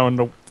 Simon and I are on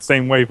the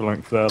same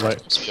wavelength there. Like,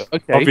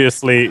 Okay.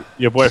 obviously,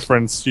 your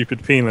boyfriend's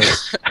stupid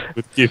penis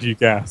would give you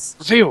gas.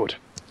 Revealed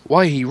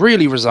why he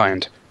really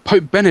resigned.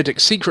 Pope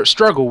Benedict's secret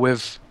struggle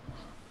with.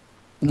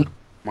 Oh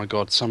my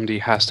God! Somebody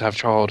has to have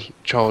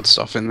child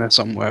stuff in there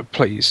somewhere.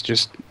 Please,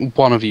 just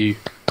one of you,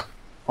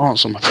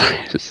 answer my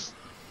prayers.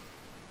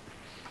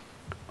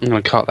 I'm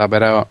gonna cut that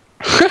bit out.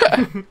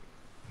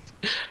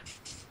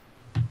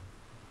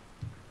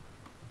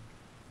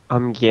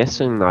 I'm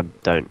guessing I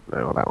don't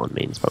know what that one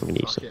means, but I'm gonna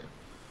use Fuck it.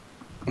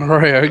 it.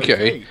 Alright,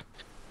 okay.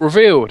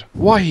 Revealed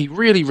why he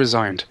really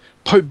resigned.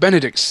 Pope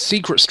Benedict's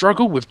secret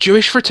struggle with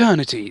Jewish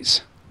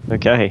fraternities.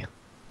 Okay.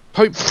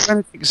 Pope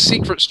Benedict's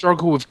secret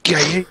struggle with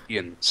gay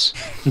aliens.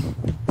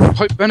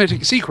 Pope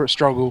Benedict's secret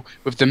struggle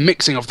with the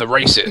mixing of the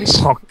races.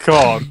 Oh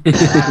God!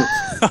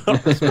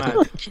 That's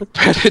mad.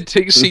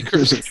 Benedict's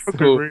secret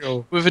struggle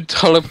Real. with a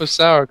dollop of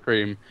sour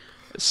cream.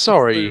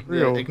 Sorry,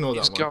 Yeah, ignore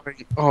it's that one.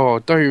 going. Oh,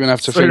 don't even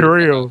have to So think.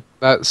 real.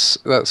 That's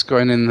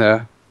going in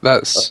there.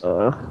 That's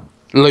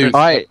loot.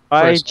 I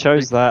Chris,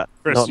 chose that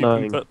Chris, not you've been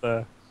knowing. put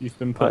there. You've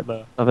been put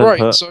there. I've been Right,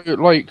 put. so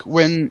like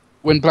when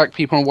black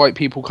people and white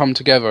people come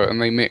together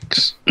and they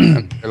mix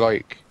and they're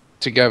like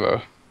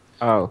together.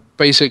 Oh.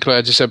 Basically,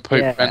 I just said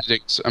Pope Yeah.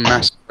 Benedict's a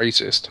massive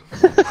racist,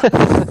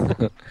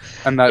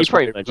 and He that's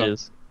pretty what much they've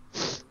is.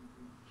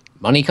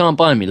 money can't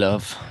buy me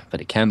love, but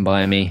it can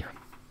buy me.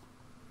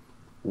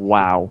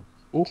 Wow.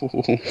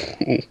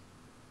 done.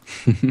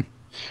 Ooh.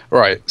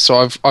 Right,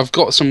 so I've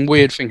got some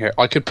weird thing here.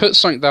 I could put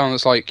something down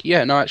that's like,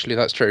 yeah, no, actually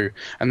that's true,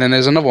 and then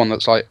there's another one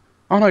that's like,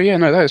 oh no, yeah,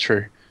 no, that is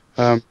true.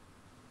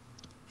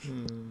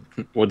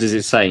 What does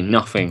it say?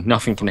 Nothing.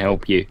 Nothing can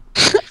help you.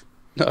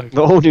 No.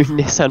 The all new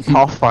Nissan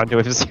Pathfinder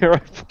with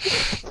 0.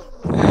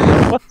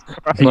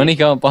 Money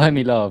can't buy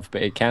me love,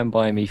 but it can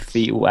buy me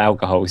fetal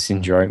alcohol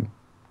syndrome.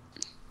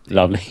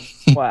 Lovely.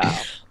 Wow.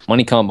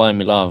 Money can't buy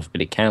me love,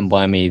 but it can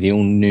buy me the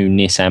all-new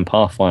Nissan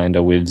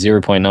Pathfinder with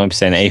 0.9%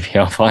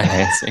 APR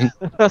financing.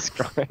 That's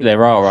great.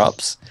 There are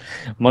ups.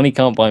 Money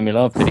can't buy me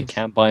love, but it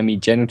can buy me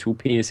genital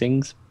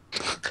piercings.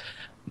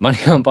 Money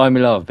can't buy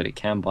me love, but it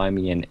can buy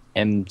me an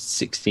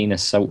M16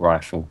 assault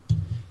rifle.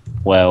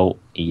 Well,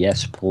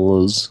 yes,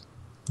 please.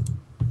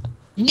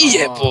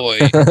 Yeah, boy.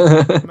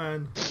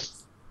 Man.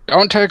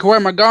 Don't take away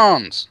my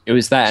guns. It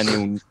was that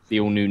and the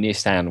all-new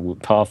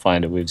Nissan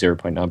Pathfinder with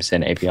 0.9%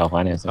 APR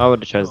financing. I would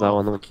have chose that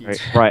one.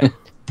 Right.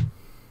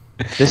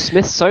 The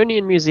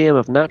Smithsonian Museum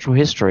of Natural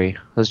History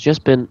has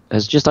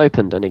just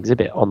opened an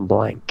exhibit on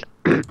blank.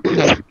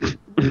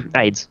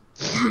 AIDS.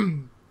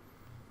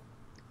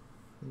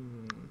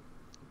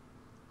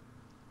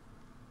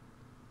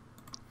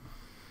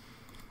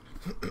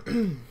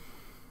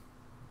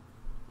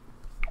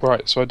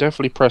 Right, so I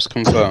definitely press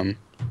confirm.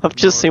 I've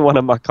just seen one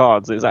of my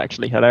cards. It's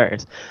actually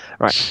hilarious.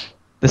 Right.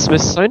 The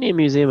Smithsonian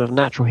Museum of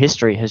Natural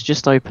History has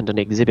just opened an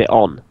exhibit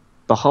on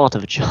the heart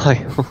of a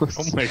child. Oh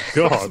my That's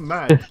god.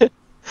 mad.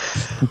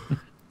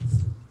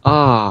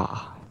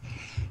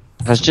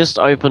 Has just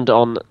opened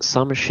on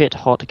some shit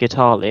hot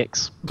guitar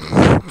licks.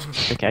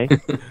 Okay.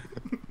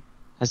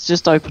 Has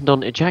just opened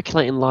on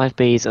ejaculating live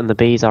bees and the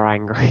bees are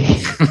angry.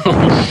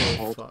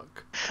 Oh, fuck.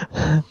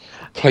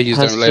 Please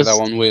Has don't let that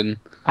one win.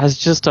 Has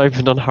just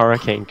opened on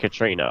Hurricane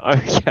Katrina.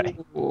 Okay.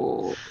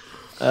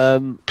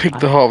 Pick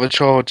the heart of a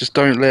child, just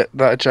don't let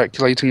that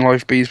ejaculating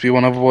live bees be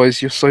one,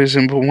 otherwise you're so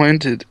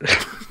simple-minded.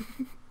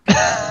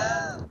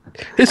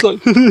 It's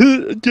like,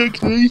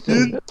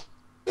 ejaculation.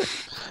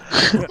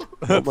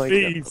 Oh my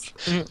Please.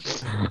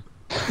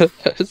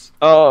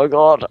 Oh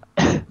god.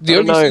 The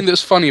only thing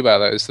that's funny about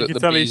that is that You the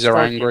can tell bees he's are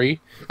struggling.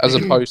 angry, as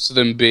opposed to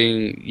them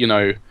being, you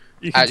know,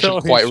 You can tell actually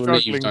he's quite struggling.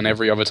 relieved on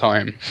every other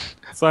time.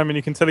 Simon,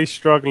 you can tell he's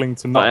struggling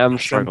to not. I am be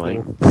simple.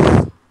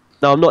 struggling.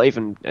 No, I'm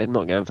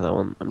not going for that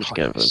one. I'm just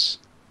going for this.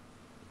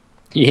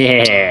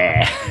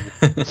 Yeah.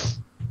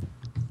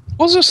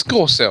 What's the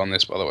score set on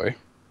this, by the way?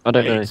 I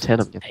don't know, 10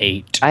 of you.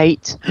 8.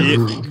 8.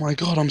 Oh my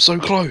god, I'm so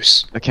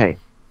close. Okay.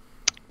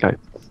 Go.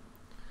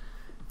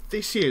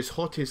 This year's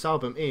hottest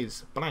album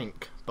is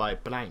Blank by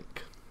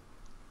Blank.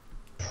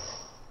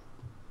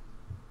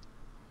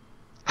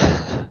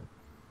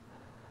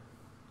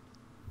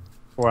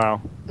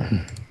 Wow.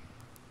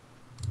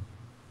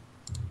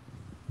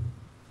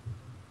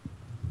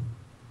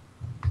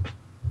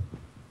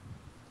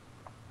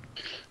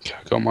 Okay,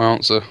 I got my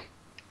answer.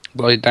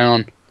 Lay it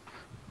down.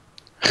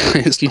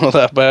 It's not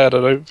that bad, I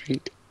don't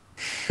think.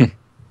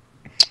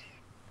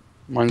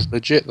 Mine's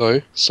legit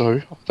though,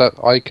 so that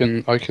I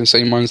can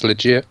say mine's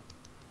legit.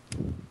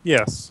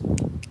 Yes.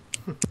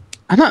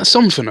 And that's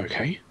something,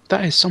 okay?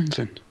 That is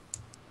something.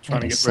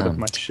 Trying to That get rid of is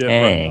my some shit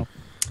right now.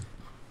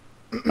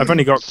 I've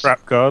only got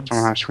crap cards.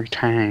 Oh, that's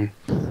retain.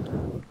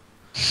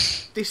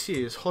 This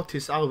year's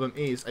hottest album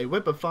is A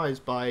Web of Flies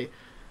by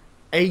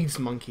AIDS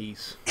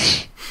Monkeys.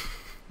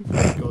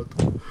 Oh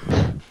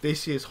god.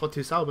 This year's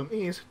hottest album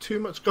is Too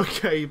Much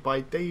Cocaine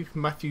by Dave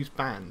Matthews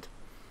Band.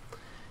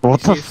 What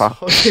This the year's fuck?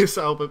 hottest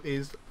album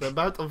is The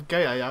Amount of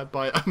Gay I Am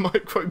by A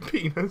Micro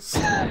Penis.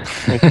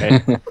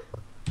 Okay.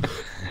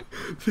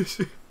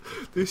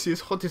 This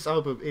year's hottest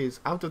album is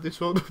Out of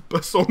This World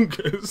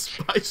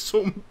Basongas by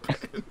Sean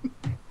Penn.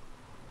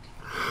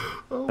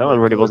 Oh That my one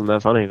really God. wasn't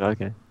that funny, but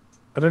okay.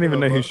 I don't even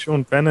know who what?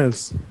 Sean Penn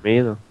is. Me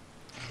either.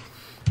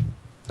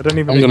 I don't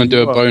even. I'm know gonna who do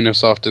you a are.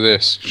 bonus after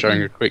this,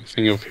 showing a quick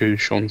thing of who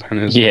Sean Penn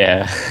is.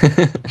 Yeah.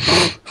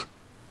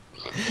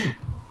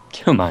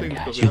 Come on, Things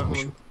got guys. me that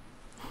one.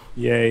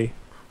 Yay.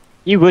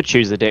 You would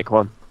choose the dick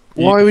one.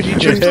 Why would you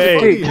choose the Hey.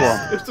 big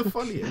one? It's the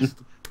funniest.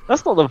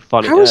 That's not the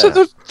funny. How is it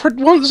the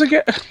once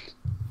again?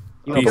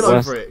 You Get got the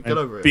worst- over it. Get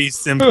over it. Be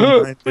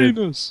simple-minded.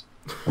 Penis.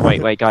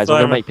 Wait, guys, I'm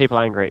Simon. gonna make people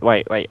angry.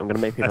 Wait, I'm gonna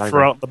make people I angry.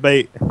 throw out the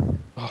bait.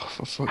 Oh,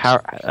 for fuck's How,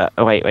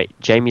 wait,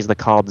 Jamie's the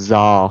card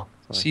czar.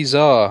 sake.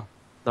 Caesar.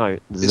 No,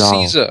 It's czar.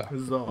 Caesar.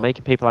 Huzzah.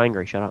 Making people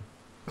angry, shut up.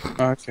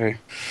 Okay.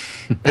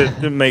 It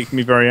didn't make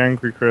me very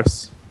angry,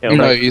 Chris. It'll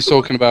No, make- he's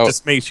talking about.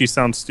 Just makes you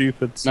sound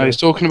stupid. So. No, he's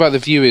talking about the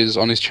viewers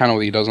on his channel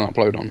that he doesn't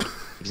upload on.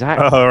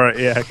 Exactly. Oh, right,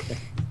 yeah, okay.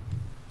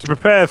 To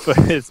prepare for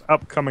his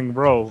upcoming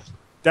role,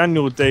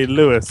 Daniel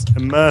Day-Lewis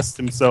immersed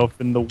himself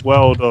in the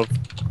world of...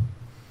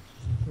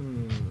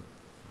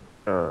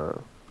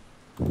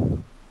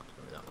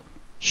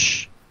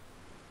 Shh.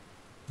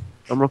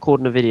 I'm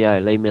recording a video,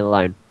 leave me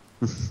alone.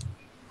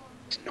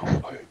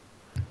 No.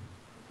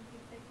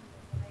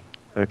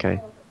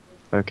 Okay.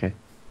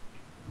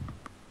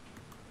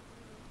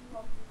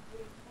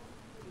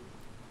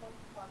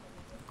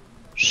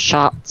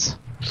 Shut.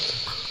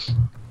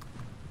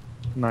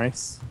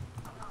 Nice.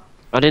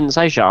 I didn't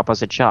say shut up, I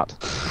said shut.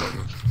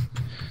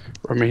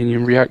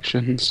 Romanian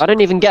reactions. I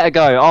didn't even get a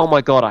go. Oh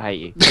my god, I hate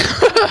you.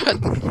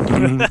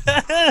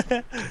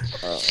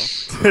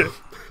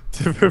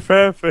 To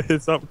prepare for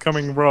his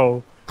upcoming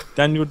role,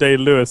 Daniel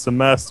Day-Lewis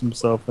immersed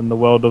himself in the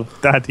world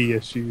of daddy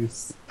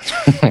issues,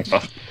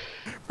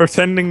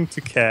 pretending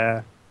to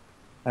care,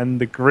 and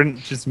the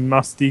Grinch's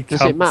musty.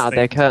 Does it matter?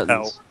 They're curtains.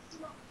 Help.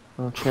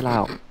 Oh, chill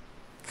out.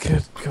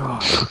 Good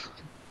God.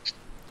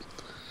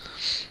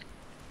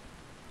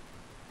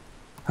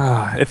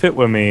 If it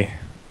were me.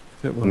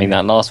 I mean,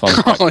 that last one.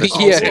 Oh,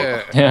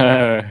 yeah.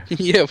 Yeah.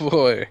 Yeah,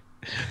 boy.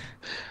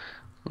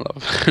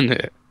 Loving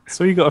it. That's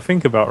all you got to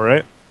think about,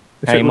 right?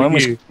 If Hey, it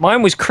were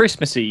mine was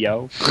Christmassy,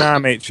 yo. Nah,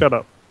 mate, shut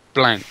up.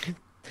 Blank.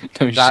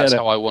 Don't That's shut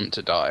how I want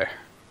to die.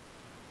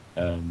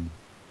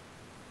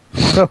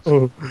 up.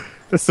 Oh,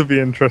 this will be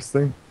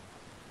interesting.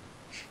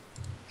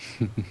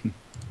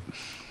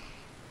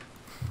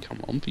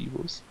 Come on,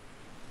 peoples.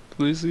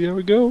 Please see how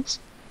it goes.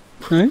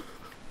 Hey?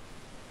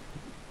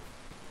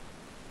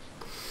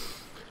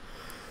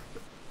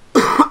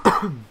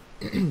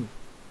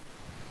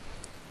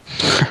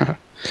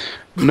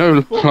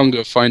 No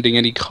longer finding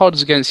any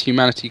Cards Against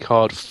Humanity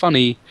card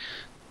funny.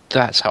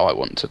 That's how I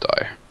want to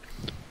die.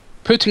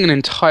 Putting an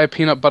entire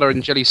peanut butter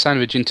and jelly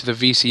sandwich into the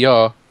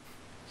VCR.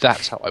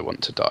 That's how I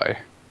want to die.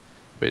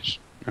 Which,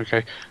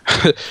 okay.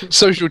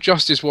 Social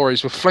justice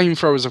warriors with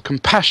flamethrowers of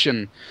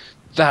compassion.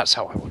 That's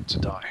how I want to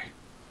die.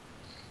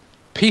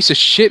 Piece of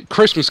shit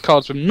Christmas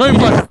cards with no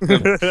money.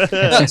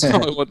 That's how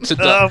I want to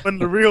die. When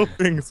the real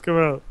things come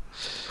out.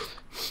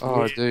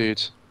 Oh,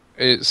 dude.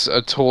 It's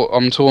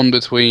I'm torn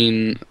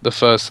between the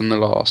first and the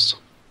last.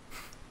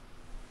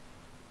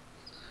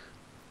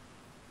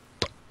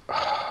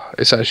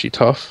 It's actually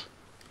tough.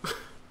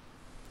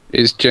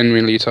 It's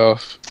genuinely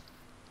tough.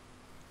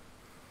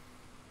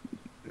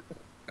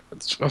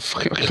 I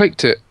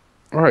clicked it.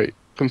 Right,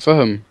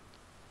 confirm.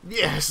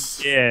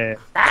 Yes. Yeah.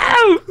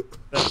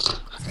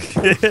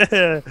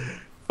 Yeah.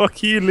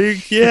 Fuck you,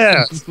 Luke.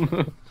 Yeah.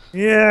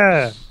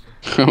 Yeah.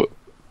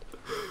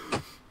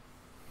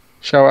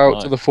 Shout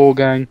out to the 4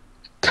 gang.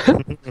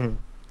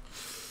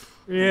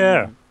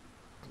 Yeah.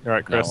 All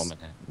right, No, Chris.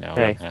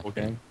 Hey. I'm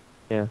happy.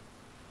 Yeah.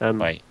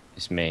 Wait,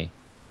 it's me.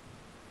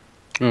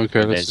 Okay,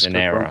 let's There's just an go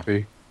error.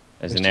 grumpy.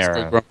 There's Let's an just go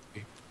error. grumpy.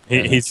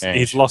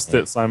 He's lost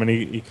it, Simon.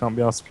 He can't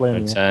be asked to play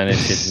anymore.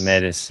 Alternative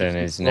medicine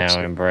is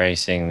now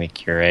embracing the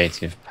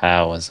curative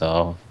powers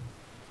of.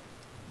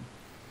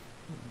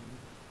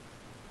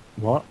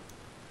 What?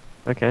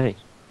 Okay.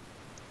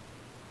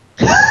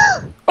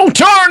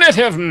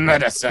 Alternative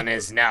medicine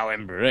is now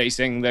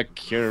embracing the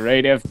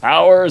curative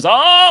powers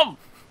of.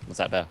 What's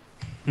that about?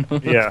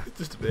 Yeah.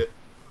 Just a bit.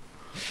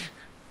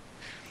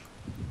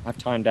 I've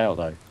timed out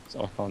though,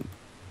 so I can't.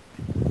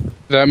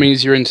 That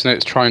means your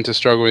internet's trying to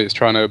struggle. It's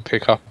trying to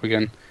pick up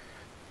again.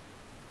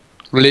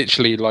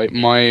 Literally, like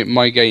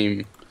my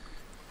game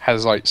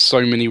has like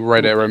so many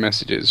red error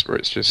messages where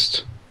it's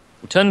just.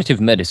 Alternative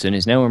medicine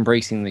is now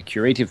embracing the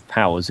curative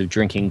powers of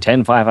drinking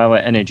 10 5-hour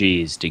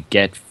energies to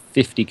get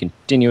 50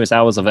 continuous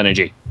hours of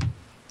energy.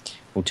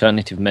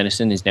 Alternative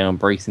medicine is now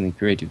embracing the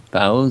creative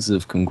powers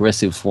of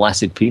congressive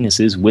flaccid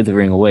penises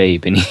withering away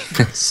beneath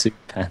their suit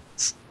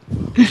pants.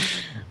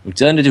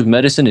 Alternative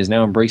medicine is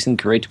now embracing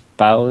creative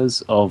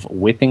powers of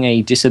whipping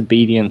a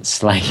disobedient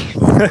slave.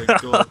 Oh my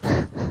god.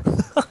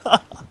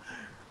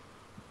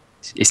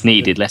 It's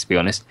needed, let's be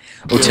honest.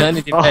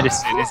 Alternative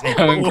medicine is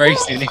now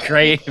embracing the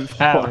creative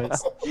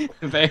powers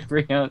of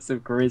every ounce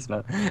of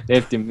charisma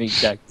left in Mick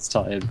Jagger's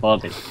tired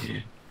body.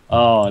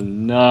 Oh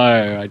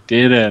no, I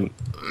didn't.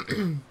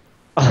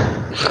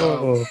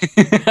 Oh.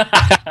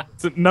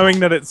 So knowing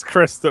that it's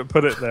Chris that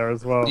put it there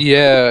as well.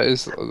 Yeah,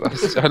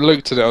 I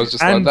looked at it. I was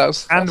just And, like,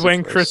 "That's." and a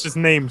when Chris." Chris's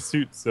name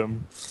suits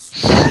him.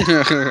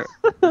 I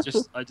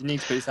didn't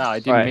need to put this out. I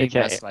didn't Right, mean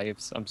okay. that,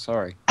 slaves. I'm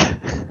sorry.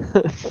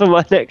 For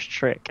my next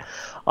trick,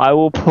 I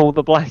will pull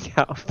the blank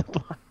out of the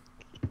blank.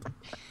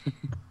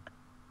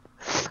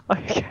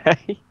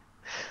 Okay.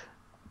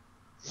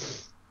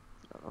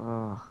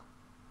 Oh.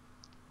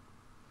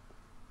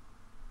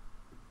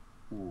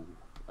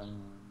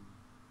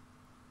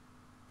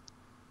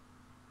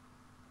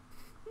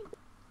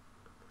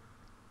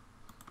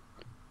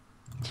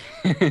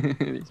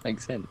 This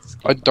makes sense.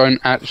 I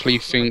don't actually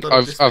think I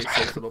don't know if I've. this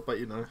makes sense or not, but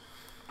you know.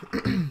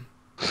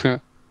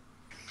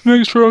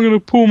 Next round, I'm gonna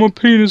pull my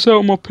penis out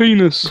of my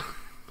penis.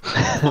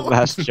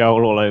 That's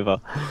Joel all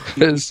over.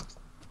 Yes.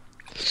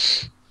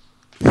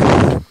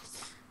 Mad.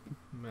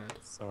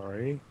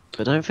 Sorry.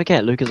 But don't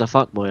forget, Luke is a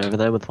fuckboy over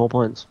there with 4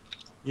 points.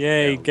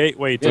 Yay,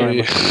 gateway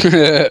time.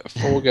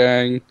 4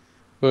 gang.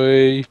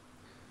 Oi.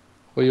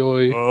 Oi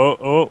oi.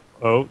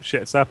 Oh,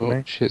 shit's happening.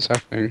 Oh, shit's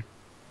happening.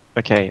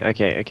 Okay.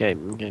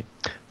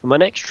 For my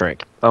next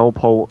trick, I will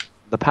pull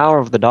the power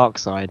of the dark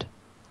side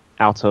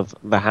out of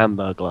the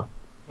Hamburglar.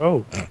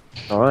 Oh.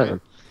 Alright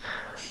then.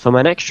 For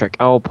my next trick,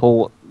 I will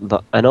pull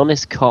an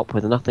honest cop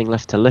with nothing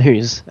left to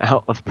lose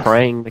out of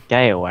praying the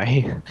gay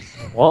away.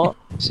 What?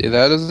 See,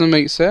 that doesn't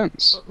make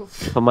sense.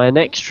 For my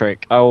next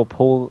trick, I will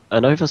pull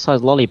an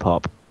oversized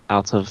lollipop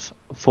out of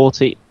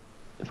 40...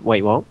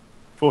 Wait, what?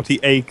 40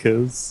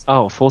 acres.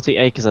 Oh, 40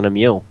 acres and a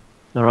mule.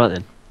 Alright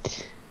then.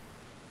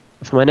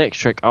 For my next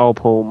trick, I'll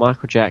pull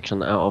Michael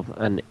Jackson out of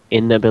an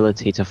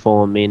inability to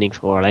form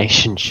meaningful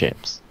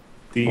relationships.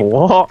 Deep.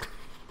 What?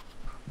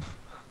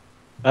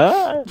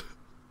 Ah.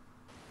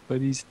 But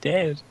he's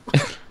dead.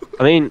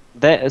 I mean,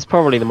 that is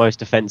probably the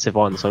most offensive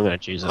one, so I'm going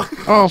to choose it.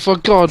 Oh, for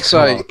God's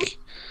sake!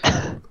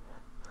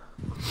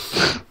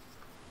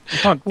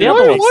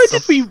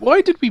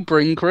 Why did we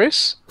bring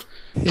Chris?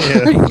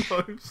 Yeah.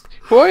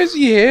 Why is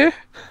he here?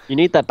 You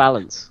need that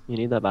balance. You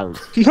need that balance.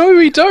 No,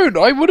 we don't.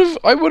 I would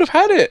have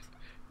had it.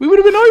 We would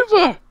have been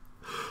over.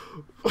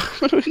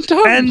 Would have been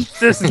done. End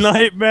this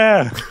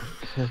nightmare.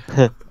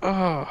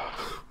 Oh.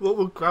 What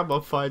will Grandma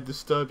find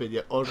disturbing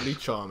yet oddly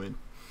charming?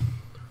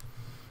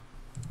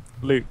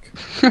 Luke.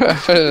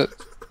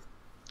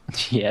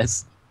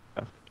 Yes.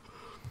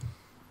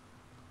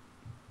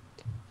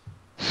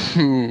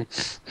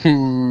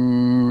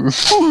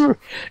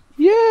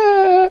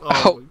 Yeah.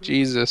 Oh, Oh,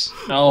 Jesus.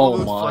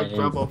 Oh What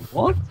my. would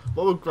What?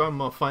 What would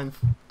Grandma find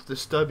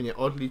disturbing yet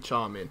oddly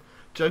charming?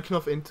 Jerking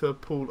off into a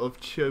pool of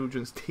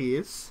children's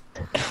tears?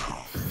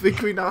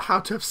 Figuring out how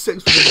to have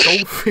sex with a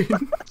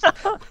dolphin?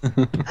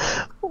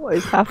 What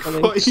is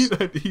happening? Crying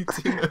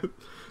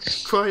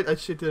and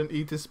shitting and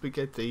eating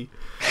spaghetti.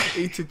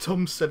 Eating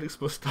Tom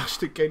Selleck's moustache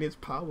to gain its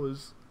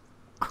powers.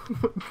 Oh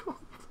my god.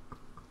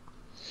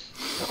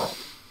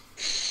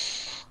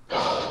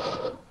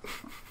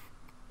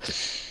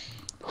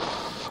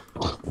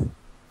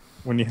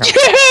 When you have.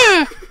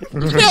 Yeah.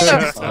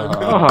 Yeah.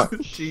 Oh,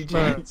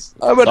 GG.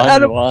 I'm an Simon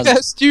animal won.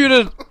 care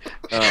student.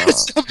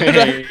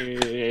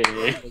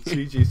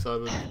 GG,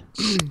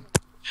 Simon.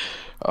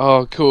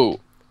 Oh, cool.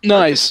 I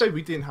Nice. say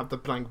we didn't have the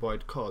blank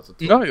wide cards at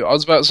all. No, I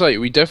was about to say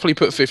we definitely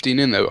put 15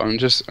 in though. I'm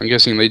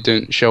guessing they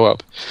didn't show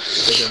up.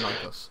 They don't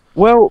like us.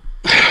 Well,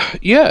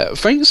 yeah.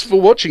 Thanks for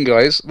watching,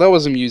 guys. That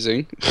was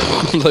amusing.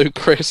 Although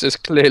Chris has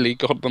clearly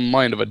got the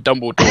mind of a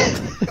Dumbledore.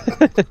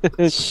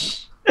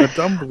 A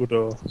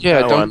Dumbledore. Yeah,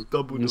 I won.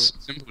 Dumbledore.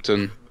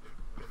 simpleton.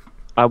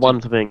 I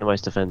won for being the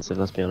most offensive,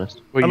 let's be honest.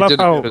 Well, I you love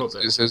didn't. how- Because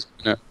it says,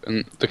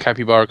 and the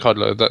capybara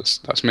cuddler.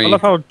 That's me. I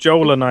love how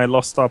Joel and I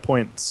lost our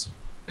points.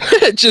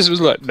 It just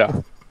was like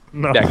no.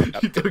 No. Yeah,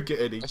 You don't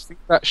get any. I think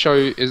that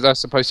that's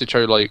supposed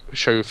to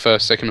show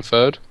first, second, and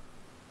third,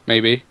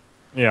 maybe.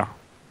 Yeah.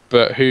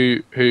 But who?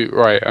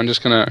 Right. I'm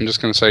just gonna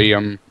say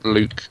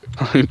Luke.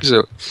 Luke's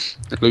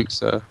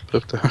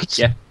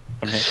Yeah.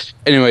 I'm here.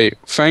 Anyway,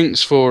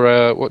 thanks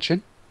for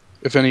watching.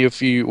 If any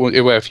of you want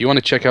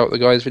to check out the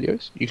guys'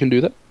 videos, you can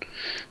do that.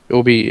 It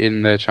will be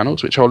in their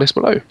channels, which I'll list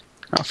below.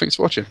 Thanks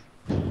for watching.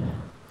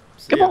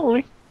 See ya.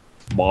 Goodbye.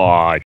 Bye.